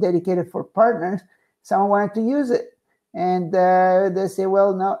been dedicated for partners. Someone wanted to use it. And they say,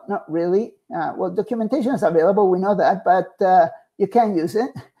 well, no, not really. Well, documentation is available, we know that, but you can use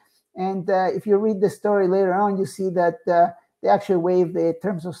it. And if you read the story later on, you see that they actually waive the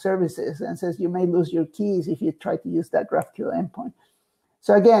terms of services and says you may lose your keys if you try to use that GraphQL endpoint.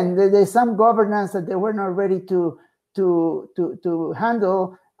 So again, there's some governance that they were not ready to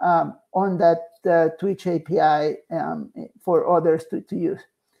handle on that Twitch API for others to use.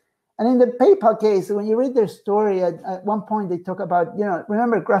 And in the PayPal case, when you read their story, at one point they talk about,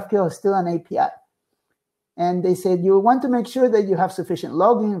 remember GraphQL is still an API. And they said, you want to make sure that you have sufficient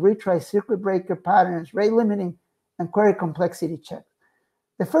logging, retry, circuit breaker patterns, rate limiting, and query complexity checks.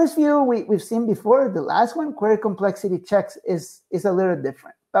 The first view we've seen before, the last one, query complexity checks, is a little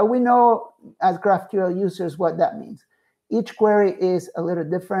different. But we know as GraphQL users what that means. Each query is a little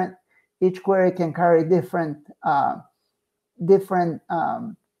different. Each query can carry different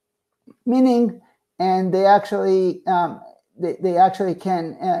meaning, and they actually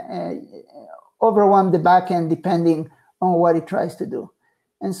can overwhelm the backend depending on what it tries to do.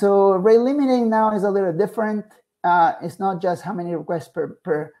 And so rate limiting now is a little different. It's not just how many requests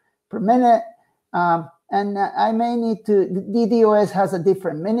per minute. And I may need to, DDoS has a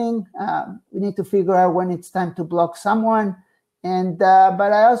different meaning. We need to figure out when it's time to block someone. And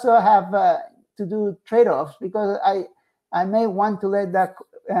but I also have to do trade-offs, because I may want to let that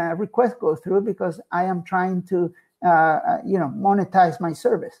request go through because I am trying to monetize my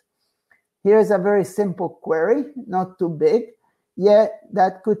service. Here's a very simple query, not too big, yet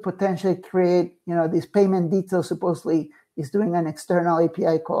that could potentially create, this payment detail supposedly is doing an external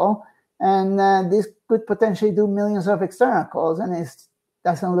API call. And this could potentially do millions of external calls, and it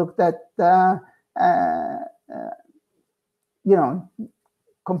doesn't look that,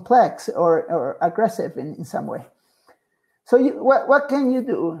 complex or aggressive in some way. So what can you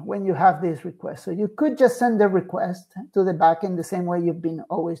do when you have this request? So you could just send the request to the backend the same way you've been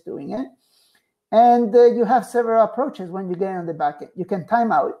always doing it. And you have several approaches when you get on the backend. You can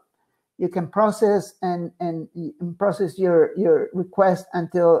time out. You can process and process your request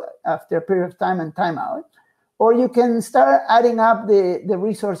until after a period of time and time out. Or you can start adding up the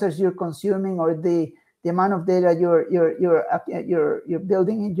resources you're consuming, or the amount of data you're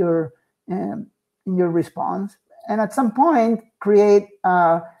building in your response. And at some point,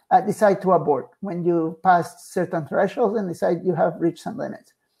 decide to abort when you pass certain thresholds and decide you have reached some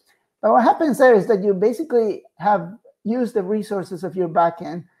limits. But what happens there is that you basically have used the resources of your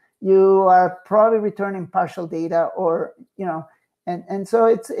backend. You are probably returning partial data, or and so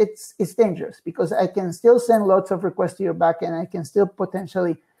it's dangerous, because I can still send lots of requests to your backend. I can still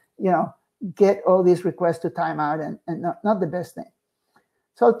potentially get all these requests to timeout, and not the best thing.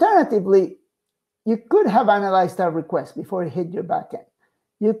 So alternatively, you could have analyzed that request before it hit your backend.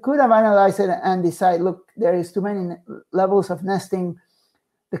 You could have analyzed it and decide, look, there is too many levels of nesting.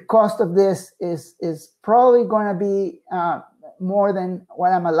 The cost of this is probably going to be more than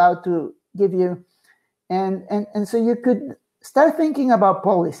what I'm allowed to give you. And so you could start thinking about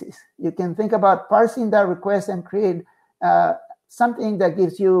policies. You can think about parsing that request and create something that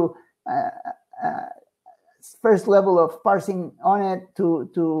gives you first level of parsing on it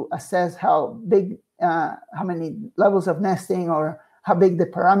to assess how big, how many levels of nesting, or how big the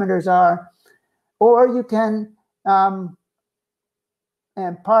parameters are. Or you can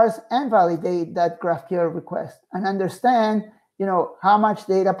parse and validate that GraphQL request and understand, how much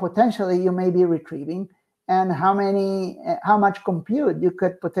data potentially you may be retrieving, and how much compute you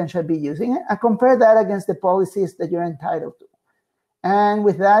could potentially be using, and compare that against the policies that you're entitled to. And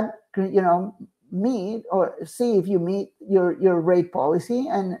with that, meet or see if you meet your rate policy,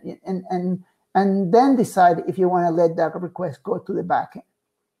 and then decide if you want to let that request go to the backend.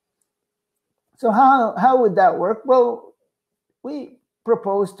 So how would that work? Well, we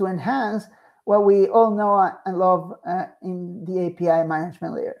propose to enhance what we all know and love in the API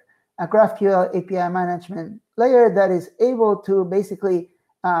management layer, a GraphQL API management layer that is able to basically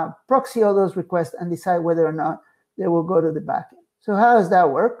proxy all those requests and decide whether or not they will go to the backend. So how does that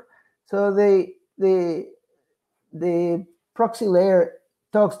work? So the proxy layer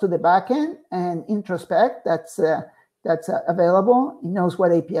talks to the backend and introspect. That's available. It knows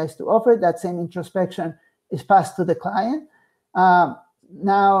what APIs to offer. That same introspection is passed to the client.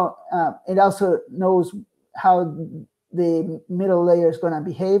 Now it also knows how the middle layer is going to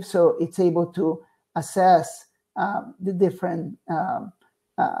behave, so it's able to assess the different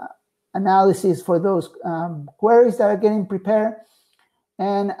analysis for those queries that are getting prepared.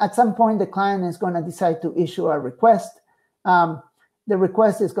 And at some point, the client is going to decide to issue a request. The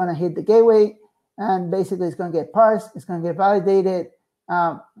request is going to hit the gateway, and basically it's going to get parsed. It's going to get validated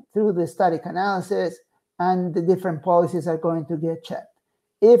through the static analysis, and the different policies are going to get checked.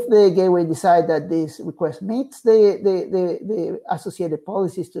 If the gateway decides that this request meets the associated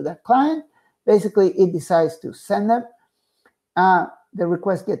policies to that client, basically it decides to send them. The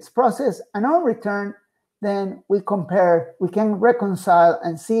request gets processed, and on return, then we can reconcile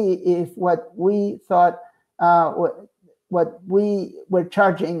and see if what we thought, what we were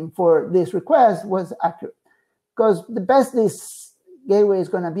charging for this request was accurate. Because the best this gateway is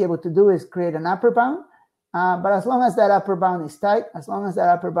going to be able to do is create an upper bound, But as long as that upper bound is tight, as long as that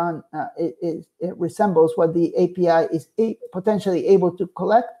upper bound it resembles what the API is potentially able to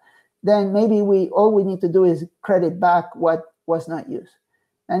collect, then maybe all we need to do is credit back what was not used.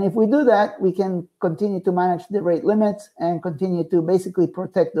 And if we do that, we can continue to manage the rate limits and continue to basically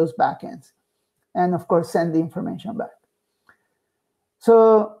protect those backends. And of course, send the information back.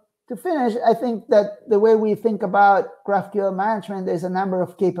 So to finish, I think that the way we think about GraphQL management, there's a number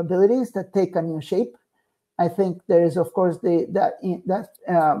of capabilities that take a new shape. I think there is, of course, that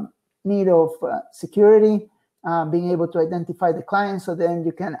need of security, being able to identify the client, so then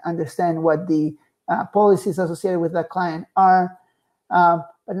you can understand what the policies associated with that client are.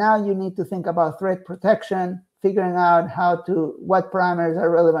 But now you need to think about threat protection, figuring out what parameters are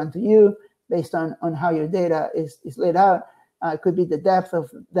relevant to you based on how your data is laid out. It could be the depth of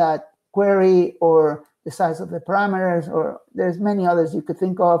that query or the size of the parameters, or there's many others you could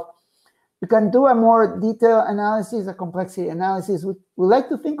think of. You can do a more detailed analysis, a complexity analysis. We like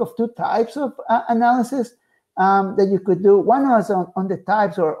to think of two types of analysis that you could do. One was on the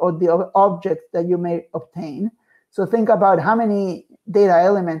types or the objects that you may obtain. So think about how many data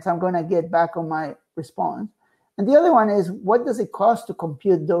elements I'm going to get back on my response. And the other one is, what does it cost to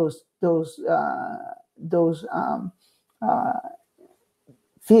compute those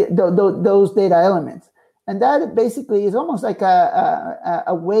data elements? And that basically is almost like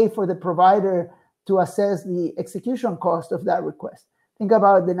a way for the provider to assess the execution cost of that request. Think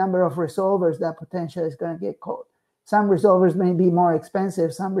about the number of resolvers that potentially is going to get called. Some resolvers may be more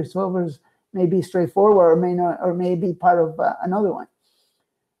expensive. Some resolvers may be straightforward, or may not, or may be part of another one.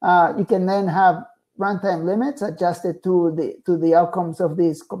 You can then have runtime limits adjusted to the outcomes of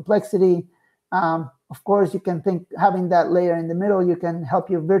this complexity. Of course, you can think having that layer in the middle, you can help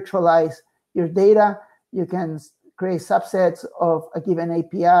you virtualize your data. You can create subsets of a given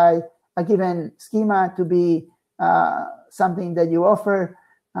API, a given schema to be something that you offer,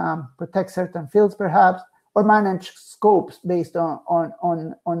 protect certain fields perhaps, or manage scopes based on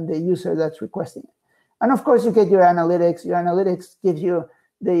the user that's requesting it. And of course, you get your analytics. Your analytics gives you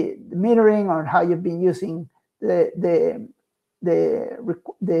the metering on how you've been using the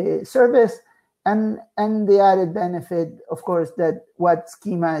service, and the added benefit, of course, that what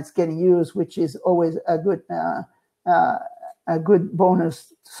schema is getting used, which is always a good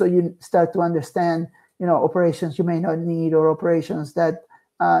bonus. So you start to understand, operations you may not need, or operations that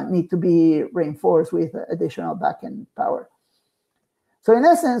need to be reinforced with additional backend power. So in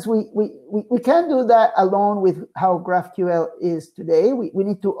essence, we can't do that alone with how GraphQL is today. We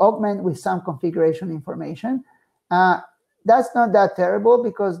need to augment with some configuration information. That's not that terrible,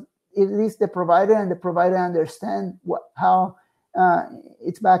 because at least the provider understands how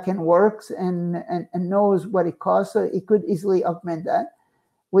its backend works and knows what it costs, so it could easily augment that.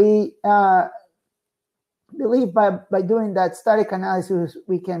 We believe by doing that static analysis,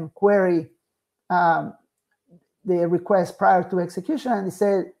 we can query the request prior to execution, and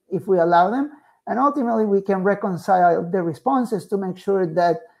say if we allow them, and ultimately we can reconcile the responses to make sure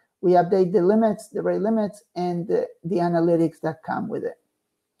that we update the limits, the rate limits, and the analytics that come with it.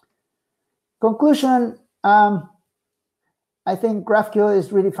 Conclusion, I think GraphQL is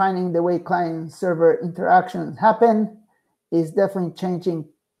redefining the way client-server interactions happen. It's definitely changing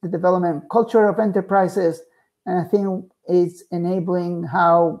the development culture of enterprises, and I think it's enabling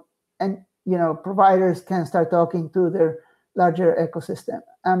how providers can start talking to their larger ecosystem.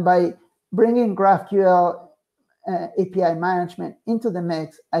 And by bringing GraphQL API management into the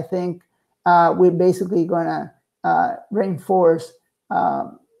mix, I think we're basically going to reinforce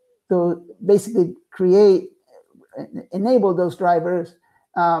to basically enable those drivers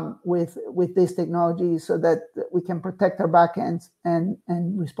with this technology, so that we can protect our backends and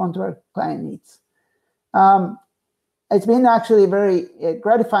respond to our client needs. It's been actually very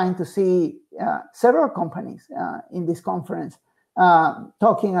gratifying to see several companies in this conference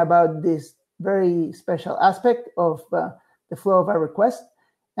talking about this very special aspect of the flow of our requests.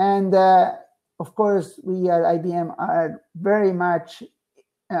 And of course, we at IBM are very much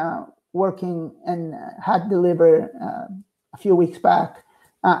working and had delivered a few weeks back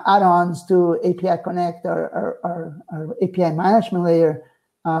add-ons to API Connect, our API management layer,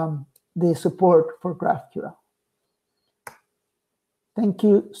 the support for GraphQL. Thank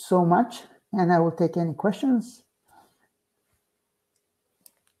you so much, and I will take any questions.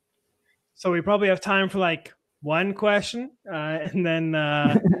 So we probably have time for like one question, and then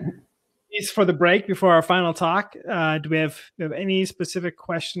for the break before our final talk. Do we have any specific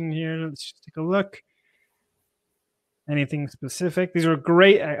question here? Let's just take a look. Anything specific? These are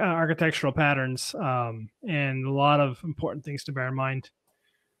great architectural patterns, and a lot of important things to bear in mind.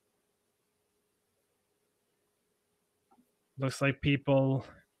 Looks like people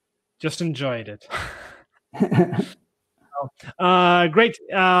just enjoyed it. Great.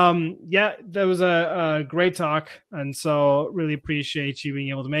 Yeah, that was a great talk. And so really appreciate you being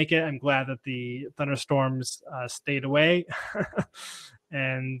able to make it. I'm glad that the thunderstorms stayed away.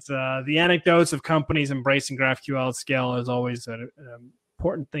 And the anecdotes of companies embracing GraphQL at scale is always an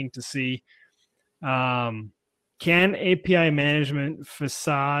important thing to see. Can API management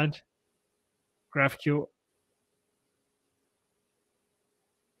facade GraphQL?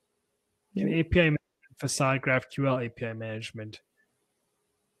 Can API management facade GraphQL API management?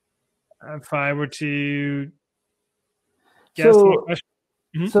 If I were to guess the question.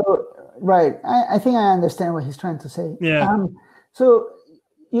 Mm-hmm. So, right. I think I understand what he's trying to say. Yeah. So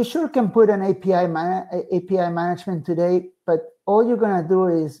you sure can put an API management today, but all you're going to do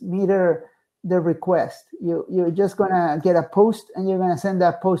is meter the request. You're just going to get a post, and you're going to send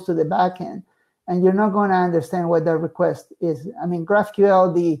that post to the backend, and you're not going to understand what that request is. I mean,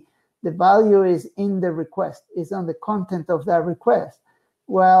 GraphQL, the value is in the request, is on the content of that request.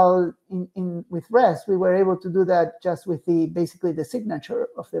 Well, with REST, we were able to do that just with basically the signature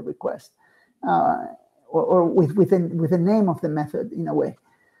of the request, or with the name of the method in a way.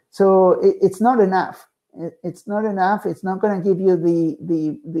 So it's not enough. It's not enough. It's not going to give you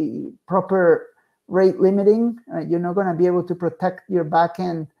the proper rate limiting. You're not going to be able to protect your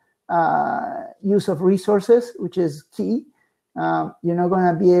backend use of resources, which is key. You're not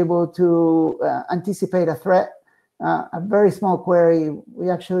going to be able to anticipate a threat. A very small query, we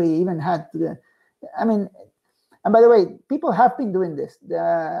actually even had and by the way, people have been doing this.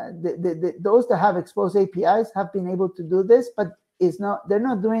 Those that have exposed APIs have been able to do this, but they're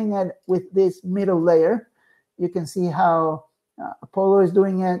not doing it with this middle layer. You can see how Apollo is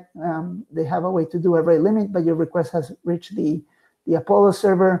doing it. They have a way to do a rate limit, but your request has reached the Apollo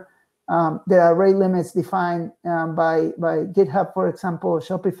server. There are rate limits defined by GitHub, for example,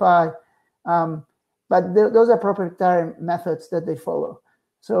 Shopify. But those are proprietary methods that they follow.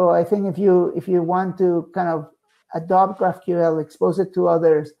 So I think if you want to kind of adopt GraphQL, expose it to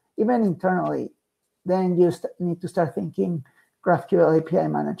others, even internally, then you need to start thinking GraphQL API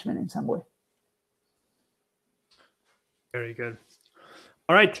management in some way. Very good.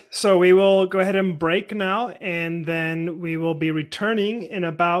 All right, so we will go ahead and break now, and then we will be returning in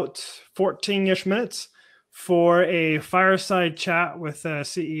about 14-ish minutes for a fireside chat with the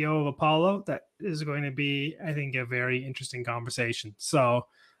CEO of Apollo. That is going to be, I think, a very interesting conversation. So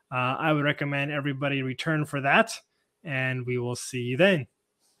I would recommend everybody return for that, and we will see you then.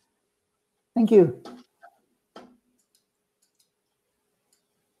 Thank you.